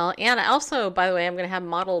as well. And I also, by the way, I'm going to have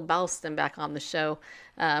Model Balston back on the show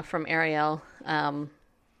from Ariel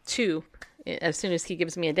too, as soon as he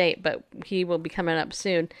gives me a date, but he will be coming up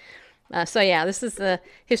soon. So yeah, this is the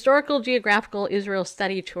Historical Geographical Israel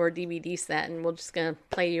Study Tour DVD set, and we're just going to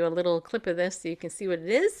play you a little clip of this so you can see what it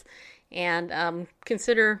is. And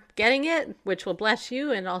consider getting it, which will bless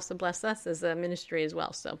you and also bless us as a ministry as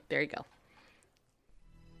well. So there you go.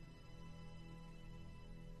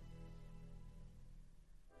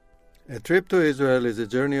 A trip to Israel is a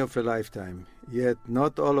journey of a lifetime, yet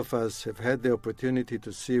not all of us have had the opportunity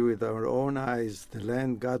to see with our own eyes the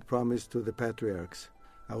land God promised to the patriarchs.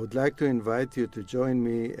 I would like to invite you to join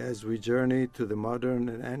me as we journey to the modern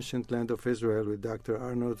and ancient land of Israel with Dr.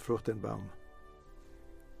 Arnold Fruchtenbaum.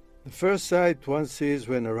 The first sight one sees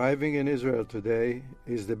when arriving in Israel today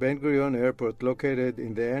is the Ben Gurion Airport located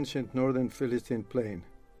in the ancient northern Philistine plain.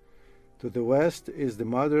 To the west is the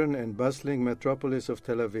modern and bustling metropolis of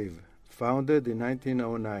Tel Aviv, founded in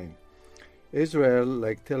 1909. Israel,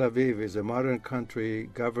 like Tel Aviv, is a modern country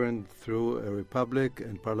governed through a republic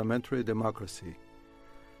and parliamentary democracy.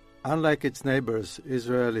 Unlike its neighbors,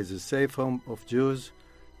 Israel is a safe home of Jews,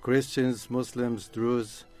 Christians, Muslims,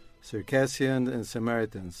 Druze, Circassians, and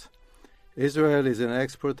Samaritans. Israel is an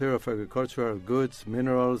exporter of agricultural goods,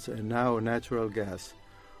 minerals, and now natural gas.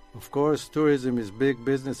 Of course, tourism is big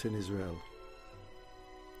business in Israel.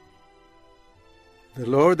 The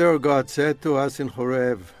Lord our God said to us in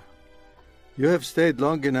Horeb, "You have stayed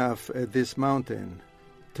long enough at this mountain.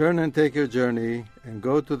 Turn and take your journey and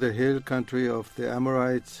go to the hill country of the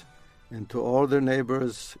Amorites and to all their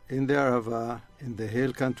neighbors in the Arava, in the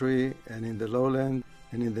hill country and in the lowland,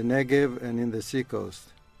 and in the Negev and in the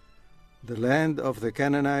seacoast, the land of the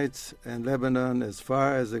Canaanites and Lebanon as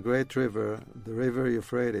far as the great river, the river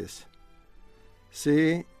Euphrates.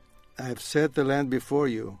 See, I have set the land before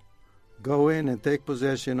you. Go in and take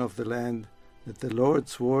possession of the land that the Lord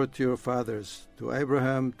swore to your fathers, to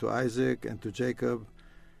Abraham, to Isaac, and to Jacob,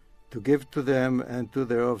 to give to them and to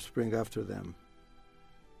their offspring after them."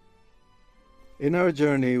 In our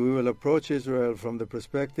journey, we will approach Israel from the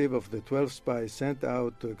perspective of the 12 spies sent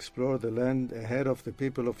out to explore the land ahead of the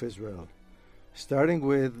people of Israel, starting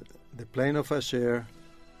with the plain of Asher,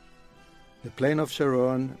 the plain of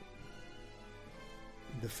Sharon,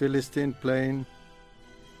 the Philistine plain,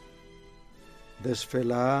 the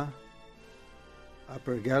Shephelah,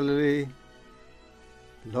 Upper Galilee,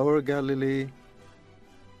 Lower Galilee,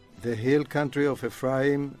 the hill country of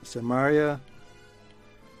Ephraim, Samaria,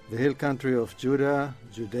 the hill country of Judah,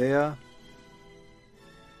 Judea,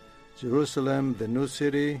 Jerusalem, the new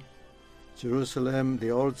city, Jerusalem,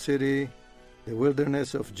 the old city, the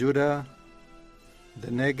wilderness of Judah, the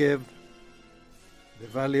Negev, the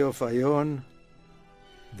valley of Ayon,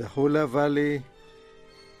 the Hula Valley,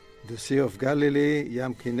 the Sea of Galilee,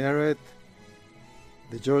 Yam Kinneret,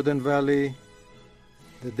 the Jordan Valley,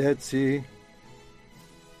 the Dead Sea,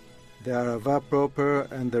 the Arava proper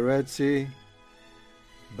and the Red Sea,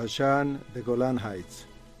 Bashan, the Golan Heights.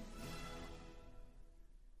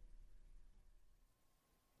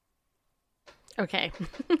 Okay.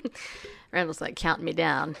 Randall's like counting me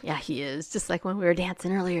down. Yeah, he is. Just like when we were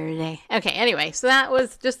dancing earlier today. Okay, anyway, so that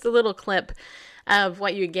was just a little clip of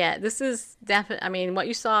what you get. This is definitely, I mean, what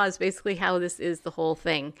you saw is basically how this is the whole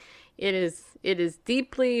thing. It is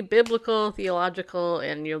deeply biblical, theological,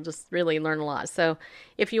 and you'll just really learn a lot. So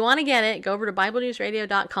if you want to get it, go over to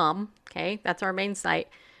BibleNewsRadio.com. Okay, that's our main site.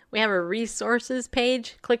 We have a resources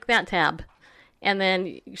page. Click that tab. And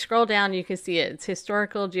then you scroll down, you can see it's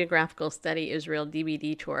Historical Geographical Study Israel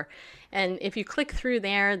DVD Tour. And if you click through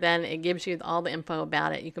there, then it gives you all the info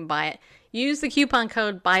about it. You can buy it. Use the coupon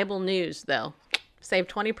code Bible News, though. Save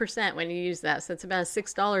 20% when you use that. So it's about a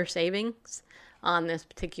 $6 savings on this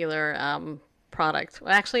particular product.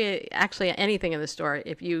 Well, actually anything in the store.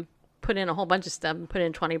 If you put in a whole bunch of stuff and put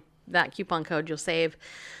in that coupon code, you'll save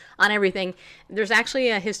on everything. There's actually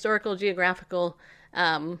a historical geographical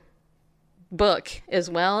book as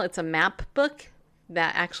well. It's a map book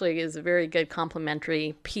that actually is a very good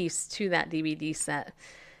complementary piece to that DVD set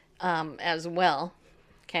as well.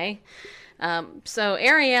 Okay. So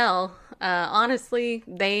Ariel, honestly,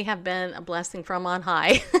 they have been a blessing from on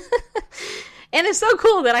high. And it's so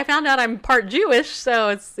cool that I found out I'm part Jewish, so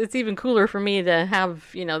it's even cooler for me to have,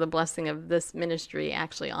 the blessing of this ministry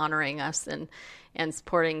actually honoring us and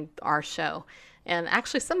supporting our show. And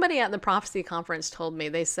actually somebody at the prophecy conference told me,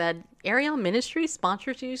 they said, Ariel Ministry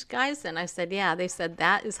sponsors you guys? And I said, yeah. They said,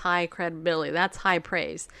 that is high credibility. That's high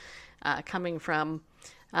praise coming from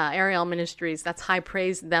Ariel Ministries. That's high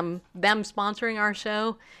praise, them sponsoring our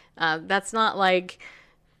show. That's not like,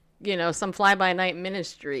 some fly-by-night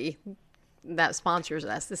ministry that sponsors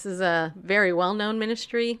us. This is a very well-known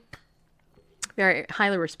ministry, very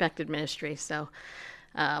highly respected ministry. So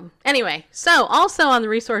anyway, so also on the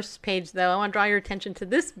resources page, though, I want to draw your attention to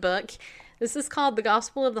this book. This is called The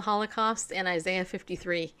Gospel of the Holocaust and Isaiah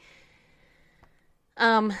 53.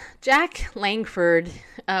 Jack Langford,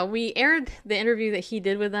 we aired the interview that he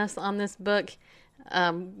did with us on this book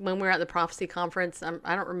when we were at the prophecy conference.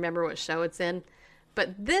 I don't remember what show it's in,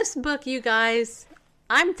 but this book, you guys,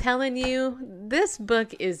 I'm telling you, this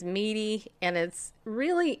book is meaty and it's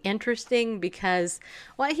really interesting because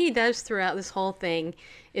what he does throughout this whole thing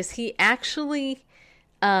is he actually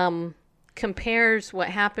compares what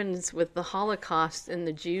happens with the Holocaust and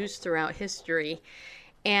the Jews throughout history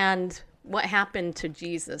and what happened to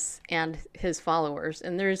Jesus and his followers.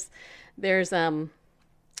 And there's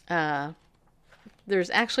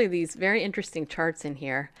actually these very interesting charts in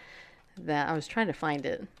here that I was trying to find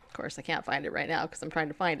it. Of course, I can't find it right now because I'm trying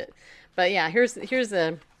to find it. But yeah, here's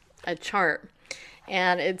a chart,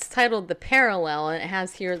 and it's titled The Parallel, and it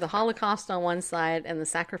has here the Holocaust on one side and the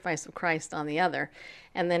sacrifice of Christ on the other.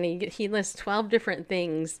 And then he lists 12 different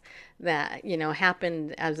things that,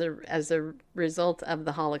 happened as a result of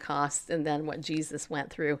the Holocaust and then what Jesus went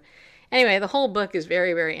through. Anyway, the whole book is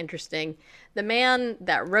very, very interesting. The man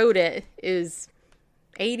that wrote it is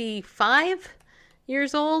 85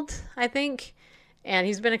 years old, I think. And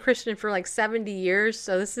he's been a Christian for like 70 years.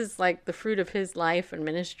 So this is like the fruit of his life and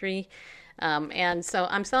ministry. And so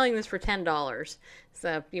I'm selling this for $10.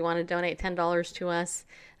 So if you want to donate $10 to us,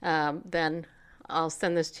 then I'll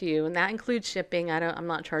send this to you. And that includes shipping. I'm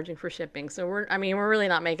not charging for shipping. So we're really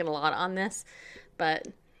not making a lot on this, but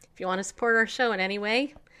if you want to support our show in any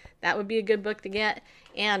way, that would be a good book to get.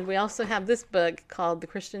 And we also have this book called The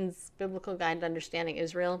Christian's Biblical Guide to Understanding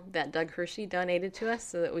Israel that Doug Hershey donated to us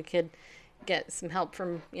so that we could get some help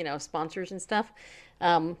from, sponsors and stuff.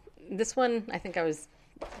 This one, I think I was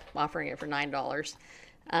offering it for $9.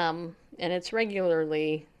 And it's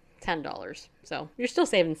regularly $10. So you're still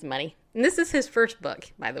saving some money. And this is his first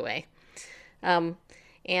book, by the way.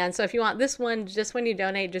 And so if you want this one, just when you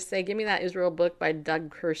donate, just say, give me that Israel book by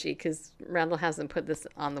Doug Hershey, because Randall hasn't put this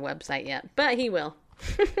on the website yet, but he will.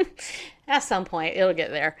 At some point, it'll get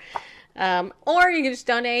there. Or you can just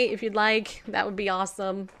donate if you'd like. That would be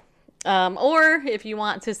awesome. Or if you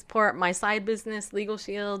want to support my side business, Legal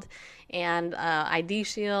Shield and ID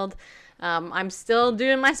Shield, I'm still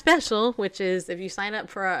doing my special, which is if you sign up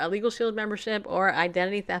for a Legal Shield membership or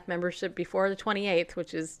identity theft membership before the 28th,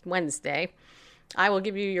 which is Wednesday, I will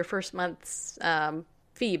give you your first month's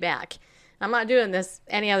fee back. I'm not doing this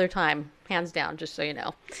any other time, hands down, just so you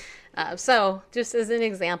know. So just as an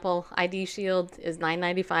example, ID Shield is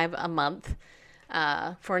 $9.95 a month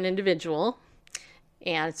for an individual.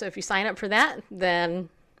 And so if you sign up for that, then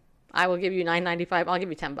I will give you $9.95. I'll give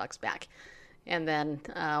you $10 back. And then,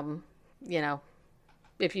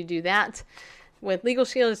 if you do that with Legal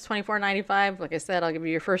Shield, it's $24.95. Like I said, I'll give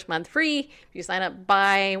you your first month free. If you sign up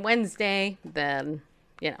by Wednesday, then,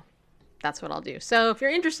 that's what I'll do. So if you're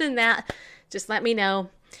interested in that, just let me know.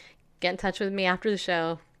 Get in touch with me after the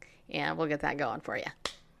show, and we'll get that going for you.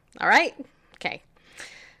 All right? Okay.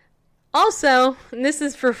 Also, and this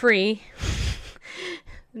is for free.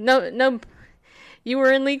 No, you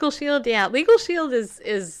were in Legal Shield? Yeah, Legal Shield is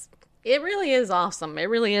it really is awesome. It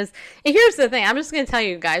really is. And here's the thing. I'm just going to tell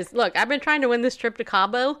you guys, look, I've been trying to win this trip to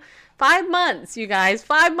Cabo 5 months, you guys,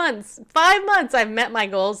 5 months. 5 months I've met my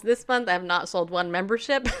goals. This month I have not sold one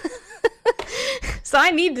membership. So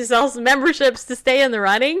I need to sell some memberships to stay in the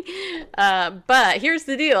running. But here's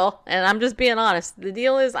the deal, and I'm just being honest. The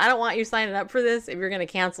deal is I don't want you signing up for this if you're going to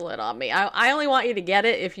cancel it on me. I only want you to get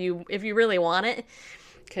it if you really want it,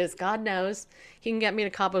 because God knows He can get me to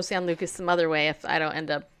Cabo San Lucas some other way if I don't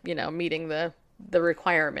end up, meeting the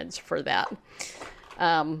requirements for that.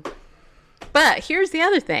 But here's the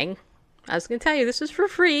other thing. I was going to tell you, this is for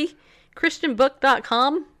free.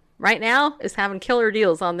 ChristianBook.com right now is having killer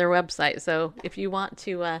deals on their website. So if you want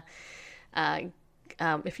to,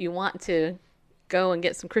 go and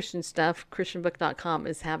get some Christian stuff, ChristianBook.com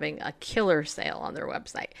is having a killer sale on their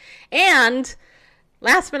website. And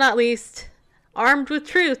last but not least,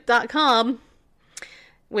 ArmedWithTruth.com,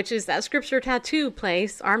 which is that scripture tattoo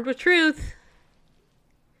place. Armed with Truth.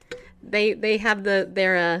 They have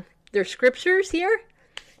their scriptures here.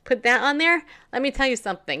 Put that on there. Let me tell you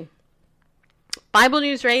something. Bible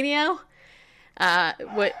News Radio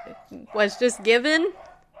was just given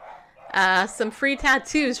some free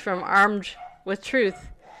tattoos from Armed with Truth,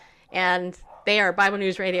 and they are Bible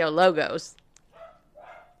News Radio logos.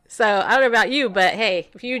 So I don't know about you, but hey,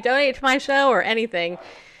 if you donate to my show or anything,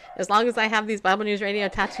 as long as I have these Bible News Radio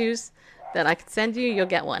tattoos that I can send you, you'll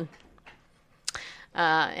get one.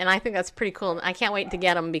 And I think that's pretty cool. I can't wait to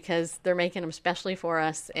get them because they're making them specially for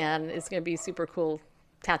us, and it's going to be a super cool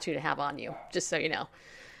tattoo to have on you, just so you know.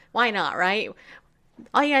 Why not, right?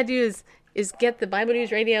 All you gotta do is get the Bible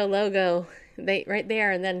News Radio logo right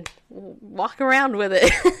there and then walk around with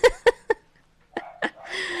it.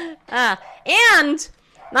 And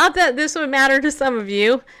not that this would matter to some of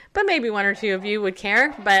you, but maybe one or two of you would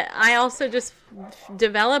care, but I also just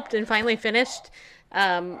developed and finally finished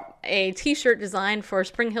a t-shirt design for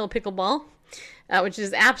Spring Hill Pickleball, which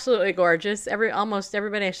is absolutely gorgeous. Almost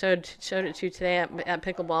everybody I showed it to today at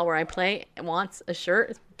Pickleball where I play wants a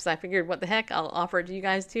shirt. So I figured, what the heck, I'll offer it to you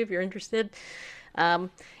guys too if you're interested. And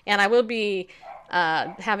I will be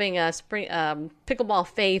having a spring Pickleball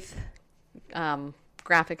Faith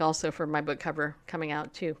graphic also for my book cover coming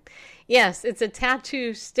out too. Yes, it's a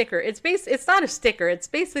tattoo sticker. It's not a sticker. It's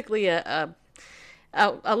basically a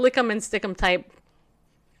lick 'em and stick 'em type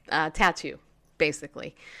tattoo,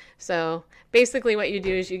 basically. So basically what you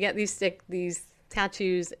do is you get these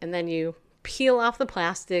tattoos, and then you peel off the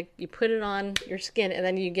plastic, you put it on your skin, and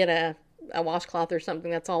then you get a washcloth or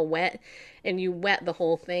something that's all wet, and you wet the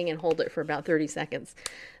whole thing and hold it for about 30 seconds.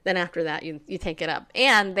 Then after that, you take it up.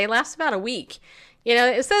 And they last about a week.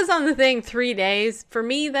 It says on the thing 3 days. For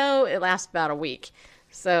me, though, it lasts about a week.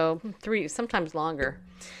 So 3, sometimes longer.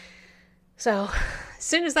 So as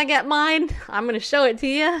soon as I get mine, I'm going to show it to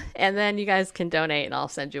you, and then you guys can donate, and I'll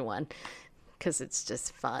send you one, because it's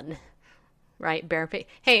just fun. Right, Bareface?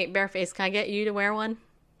 Hey, Bareface, can I get you to wear one?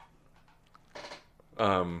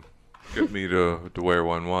 Get me to wear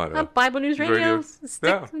one what? A Bible News Radio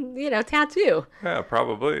stick, tattoo. Yeah,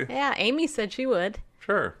 probably. Yeah, Amy said she would.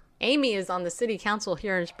 Sure. Amy is on the city council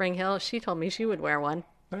here in Spring Hill. She told me she would wear one.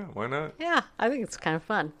 Yeah, why not? Yeah, I think it's kind of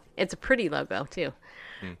fun. It's a pretty logo, too.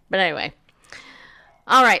 But anyway.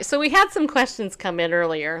 All right, so we had some questions come in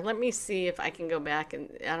earlier. Let me see if I can go back, and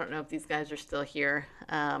I don't know if these guys are still here.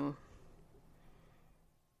 I'm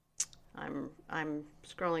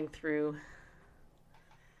scrolling through.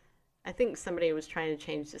 I think somebody was trying to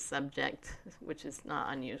change the subject, which is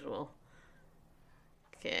not unusual.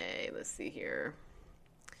 Okay, let's see here.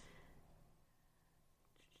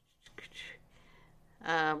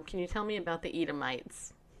 Can you tell me about the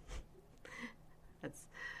Edomites?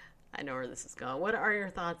 I know where this is going. What are your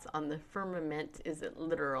thoughts on the firmament? Is it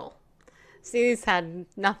literal? See, these had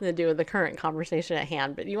nothing to do with the current conversation at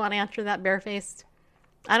hand, but you want to answer that, barefaced?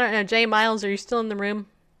 I don't know. Jay Miles, are you still in the room?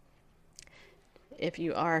 If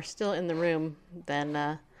you are still in the room,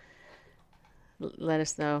 then let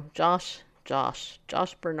us know. Josh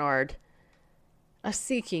Bernard, a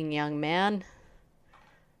seeking young man.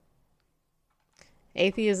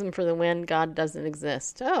 Atheism for the win. God doesn't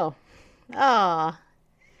exist. Oh.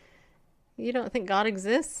 You don't think God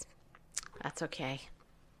exists? That's okay.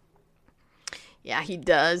 Yeah, he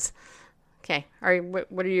does. Okay.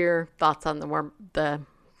 What are your thoughts on the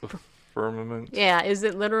firmament? Yeah, is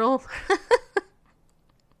it literal?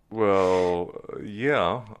 Well,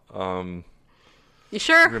 yeah. You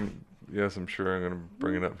sure? Yes, I'm sure. I'm going to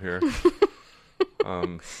bring it up here.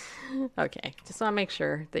 Okay. Just want to make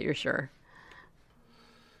sure that you're sure.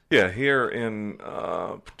 Yeah, here in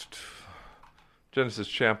Genesis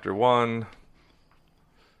chapter 1,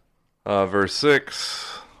 verse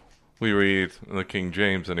 6, we read, in the King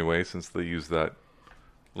James anyway, since they use that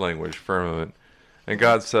language, firmament. And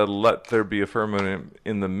God said, "Let there be a firmament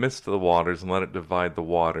in the midst of the waters, and let it divide the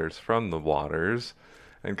waters from the waters."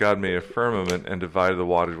 And God made a firmament and divided the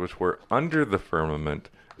waters which were under the firmament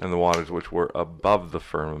and the waters which were above the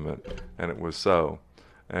firmament. And it was so.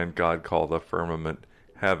 And God called the firmament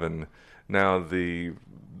heaven. Now the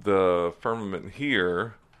firmament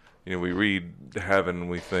here, we read heaven,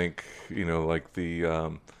 we think, like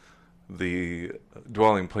the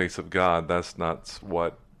dwelling place of God. That's not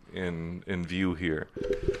what in view here.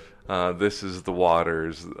 This is the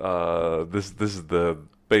waters. This is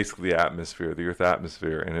basically the atmosphere, the earth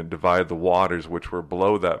atmosphere, and it divided the waters which were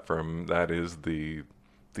below that firmament. That is the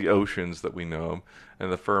oceans that we know,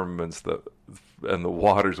 and the firmaments and the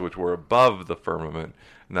waters which were above the firmament,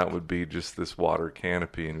 and that would be just this water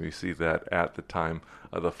canopy. And we see that at the time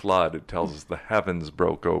of the flood, it tells us the heavens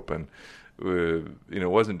broke open. It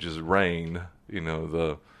wasn't just rain.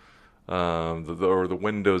 The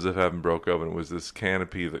windows of heaven broke open. It was this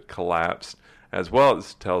canopy that collapsed, as well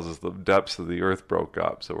as tells us the depths of the earth broke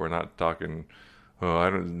up. So we're not talking,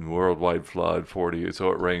 worldwide flood, 40, so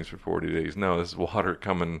it rains for 40 days. No, this is water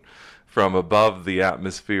coming from above the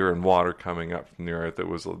atmosphere and water coming up from the earth. It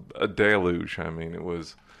was a deluge. It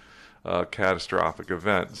was a catastrophic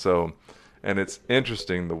event. So, and it's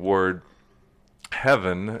interesting, the word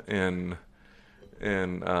heaven in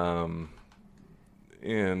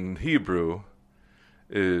Hebrew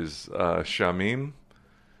is shamim,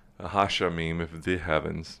 hashamim, if the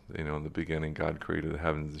heavens. In the beginning God created the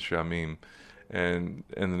heavens, the shamim, and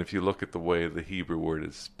then if you look at the way the Hebrew word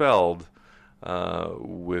is spelled,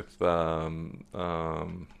 with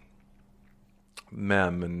mem,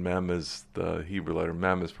 and mem is the Hebrew letter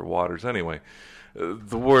mem is for waters. Anyway,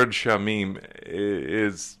 the word shamim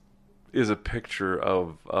is a picture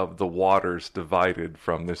of the waters divided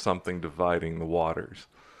from. There's something dividing the waters,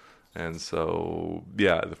 and so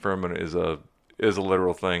the firmament is a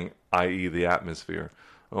literal thing, i.e., the atmosphere.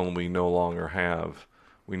 Only we no longer have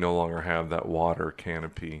that water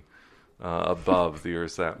canopy above the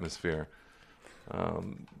Earth's atmosphere,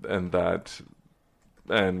 and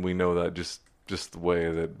we know that just the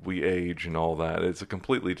way that we age and all that, it's a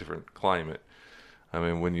completely different climate.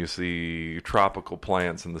 When you see tropical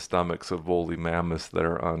plants in the stomachs of woolly mammoths that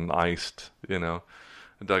are uniced,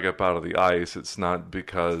 dug up out of the ice, it's not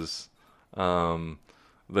because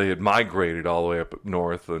they had migrated all the way up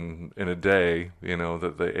north and in a day,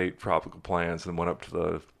 that they ate tropical plants and went up to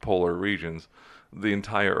the polar regions. The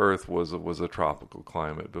entire Earth was a tropical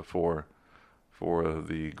climate before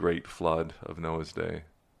the great flood of Noah's day.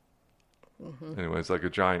 Mm-hmm. Anyway, it's like a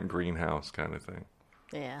giant greenhouse kind of thing.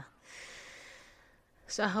 Yeah.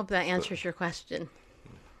 So I hope that answers your question.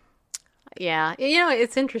 Yeah.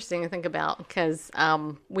 It's interesting to think about because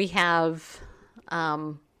we have,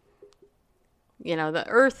 the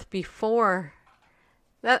earth before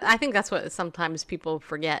that. I think that's what sometimes people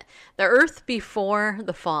forget. The earth before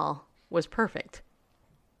the fall was perfect,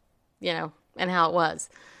 and how it was.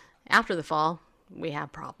 After the fall, we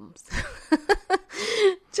have problems.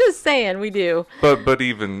 Just saying, we do. But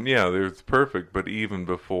even it's perfect. But even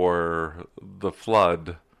before the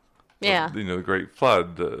flood, the great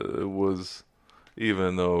flood was,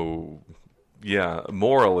 even though,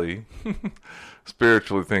 morally,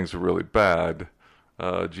 spiritually things were really bad.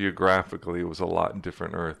 Geographically, it was a lot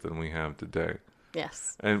different Earth than we have today.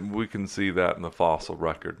 Yes. And we can see that in the fossil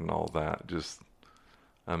record and all that.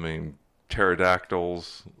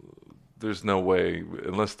 Pterodactyls. There's no way,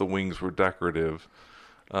 unless the wings were decorative.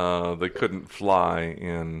 They couldn't fly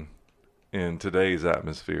in today's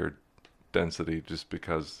atmosphere density just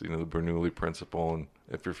because, the Bernoulli principle, and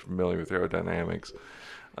if you're familiar with aerodynamics,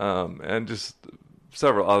 and just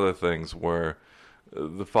several other things where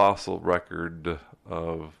the fossil record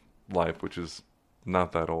of life, which is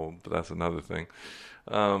not that old, but that's another thing,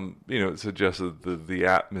 it suggested the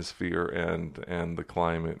atmosphere and the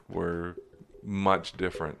climate were much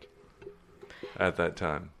different at that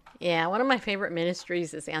time. Yeah, one of my favorite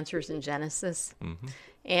ministries is Answers in Genesis. Mm-hmm.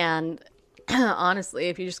 And honestly,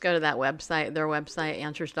 if you just go to that website, their website,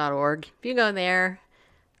 answers.org, if you go there,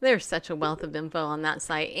 there's such a wealth of info on that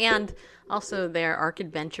site. And also their Ark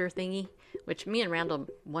Adventure thingy, which me and Randall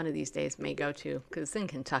one of these days may go to because it's in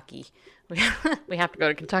Kentucky. We have to go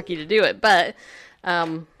to Kentucky to do it, but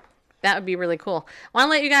that would be really cool. I want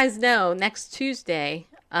to let you guys know, next Tuesday,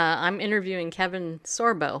 I'm interviewing Kevin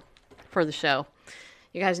Sorbo for the show.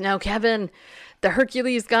 You guys know Kevin, the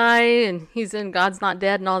Hercules guy, and he's in God's Not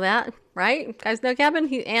Dead and all that, right? You guys know Kevin?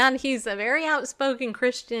 He's a very outspoken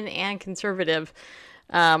Christian and conservative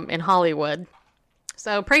in Hollywood.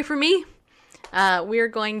 So pray for me. We're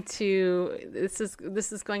going to, this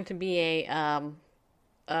is going to be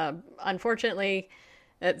unfortunately,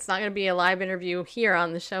 it's not going to be a live interview here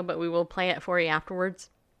on the show, but we will play it for you afterwards.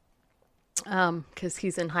 because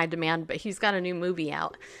he's in high demand. But he's got a new movie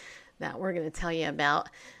out that we're going to tell you about.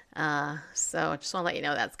 So I just want to let you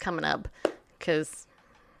know that's coming up, because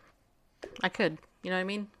I could, you know what I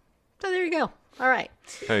mean? So there you go. All right.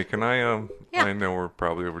 Hey, can I, Yeah. I know we're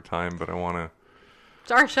probably over time, but I want to,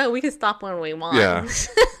 It's our show. We can stop when we want. yeah,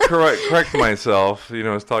 correct myself. I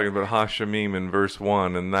was talking about Hashamim in verse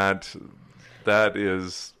 1, and that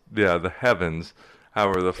is, the heavens.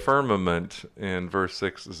 However, the firmament in verse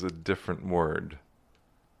 6 is a different word.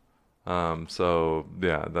 So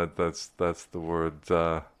yeah, that's the word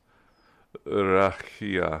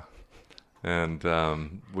rachia,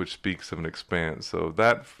 and which speaks of an expanse. So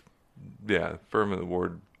that, firmament, the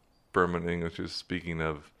word firmament in English is speaking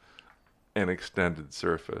of an extended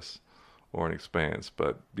surface or an expanse.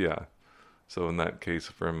 But yeah, so in that case,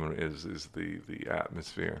 firmament is the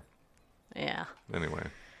atmosphere. Yeah. Anyway,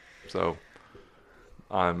 so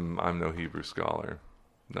I'm no Hebrew scholar,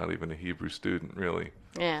 not even a Hebrew student, really.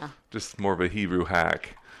 Yeah. Just more of a Hebrew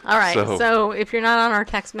hack. All right. So if you're not on our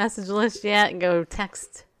text message list yet, go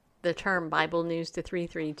text the term Bible News to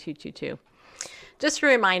 33222. Just a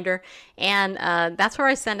reminder. And that's where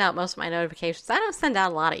I send out most of my notifications. I don't send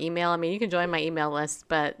out a lot of email. I mean, you can join my email list,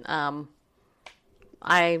 but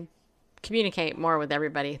I communicate more with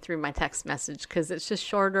everybody through my text message because it's just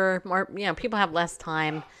shorter. More, people have less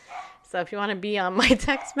time. So if you want to be on my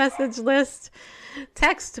text message list,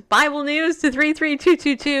 text Bible News to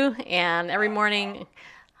 33222, and every morning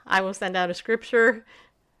I will send out a scripture.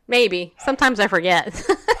 Maybe. Sometimes I forget.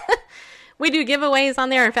 We do giveaways on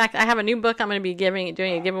there. In fact, I have a new book I'm going to be doing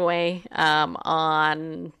a giveaway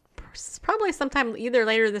on probably sometime either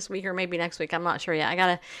later this week or maybe next week. I'm not sure yet. I got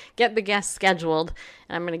to get the guest scheduled,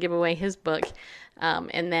 and I'm going to give away his book.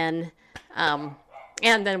 And then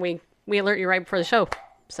we alert you right before the show.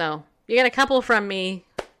 So you get a couple from me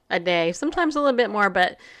a day, sometimes a little bit more,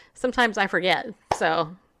 but sometimes I forget.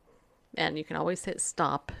 So, and you can always hit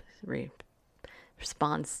stop,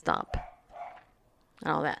 respond, stop,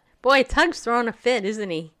 and all that. Boy, Tug's throwing a fit, isn't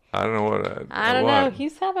he? I don't know what. I don't know.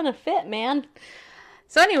 He's having a fit, man.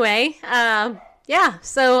 So anyway,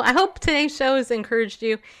 so I hope today's show has encouraged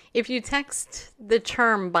you. If you text the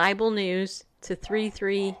term Bible News to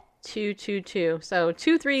 33222, so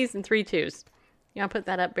 2 3s and 3 2s. You want to put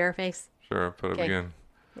that up, Bareface? Sure, I'll put it up again.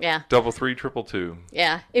 Yeah. 33222.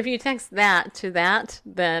 Yeah. If you text that to that,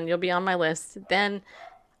 then you'll be on my list. Then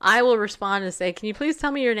I will respond and say, can you please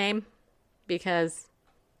tell me your name? Because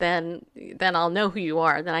then I'll know who you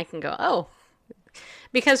are. Then I can go, oh.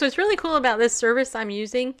 Because what's really cool about this service I'm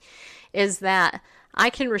using is that I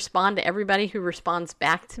can respond to everybody who responds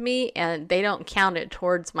back to me, and they don't count it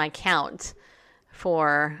towards my count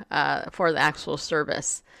for the actual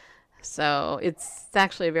service. So it's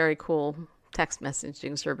actually a very cool text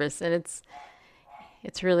messaging service, and it's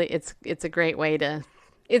a great way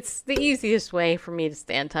it's the easiest way for me to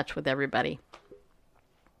stay in touch with everybody.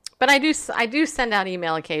 But I do send out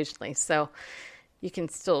email occasionally, so you can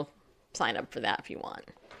still sign up for that if you want.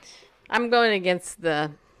 I'm going against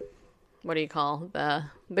the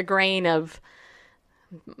grain of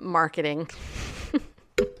marketing.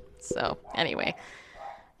 So anyway,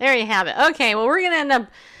 there you have it. Okay, well, we're going to end up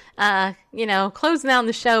closing down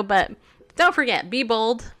the show, but don't forget, be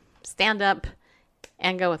bold, stand up,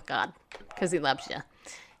 and go with God, because he loves you.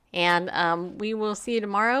 And we will see you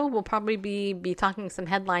tomorrow. We'll probably be talking some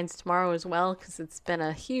headlines tomorrow as well, because it's been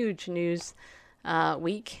a huge news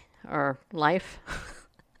week or life.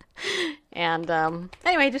 And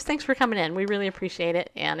anyway, just thanks for coming in. We really appreciate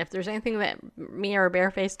it. And if there's anything that me or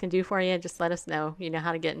Bareface can do for you, just let us know. You know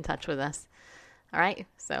how to get in touch with us. All right?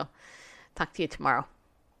 So talk to you tomorrow.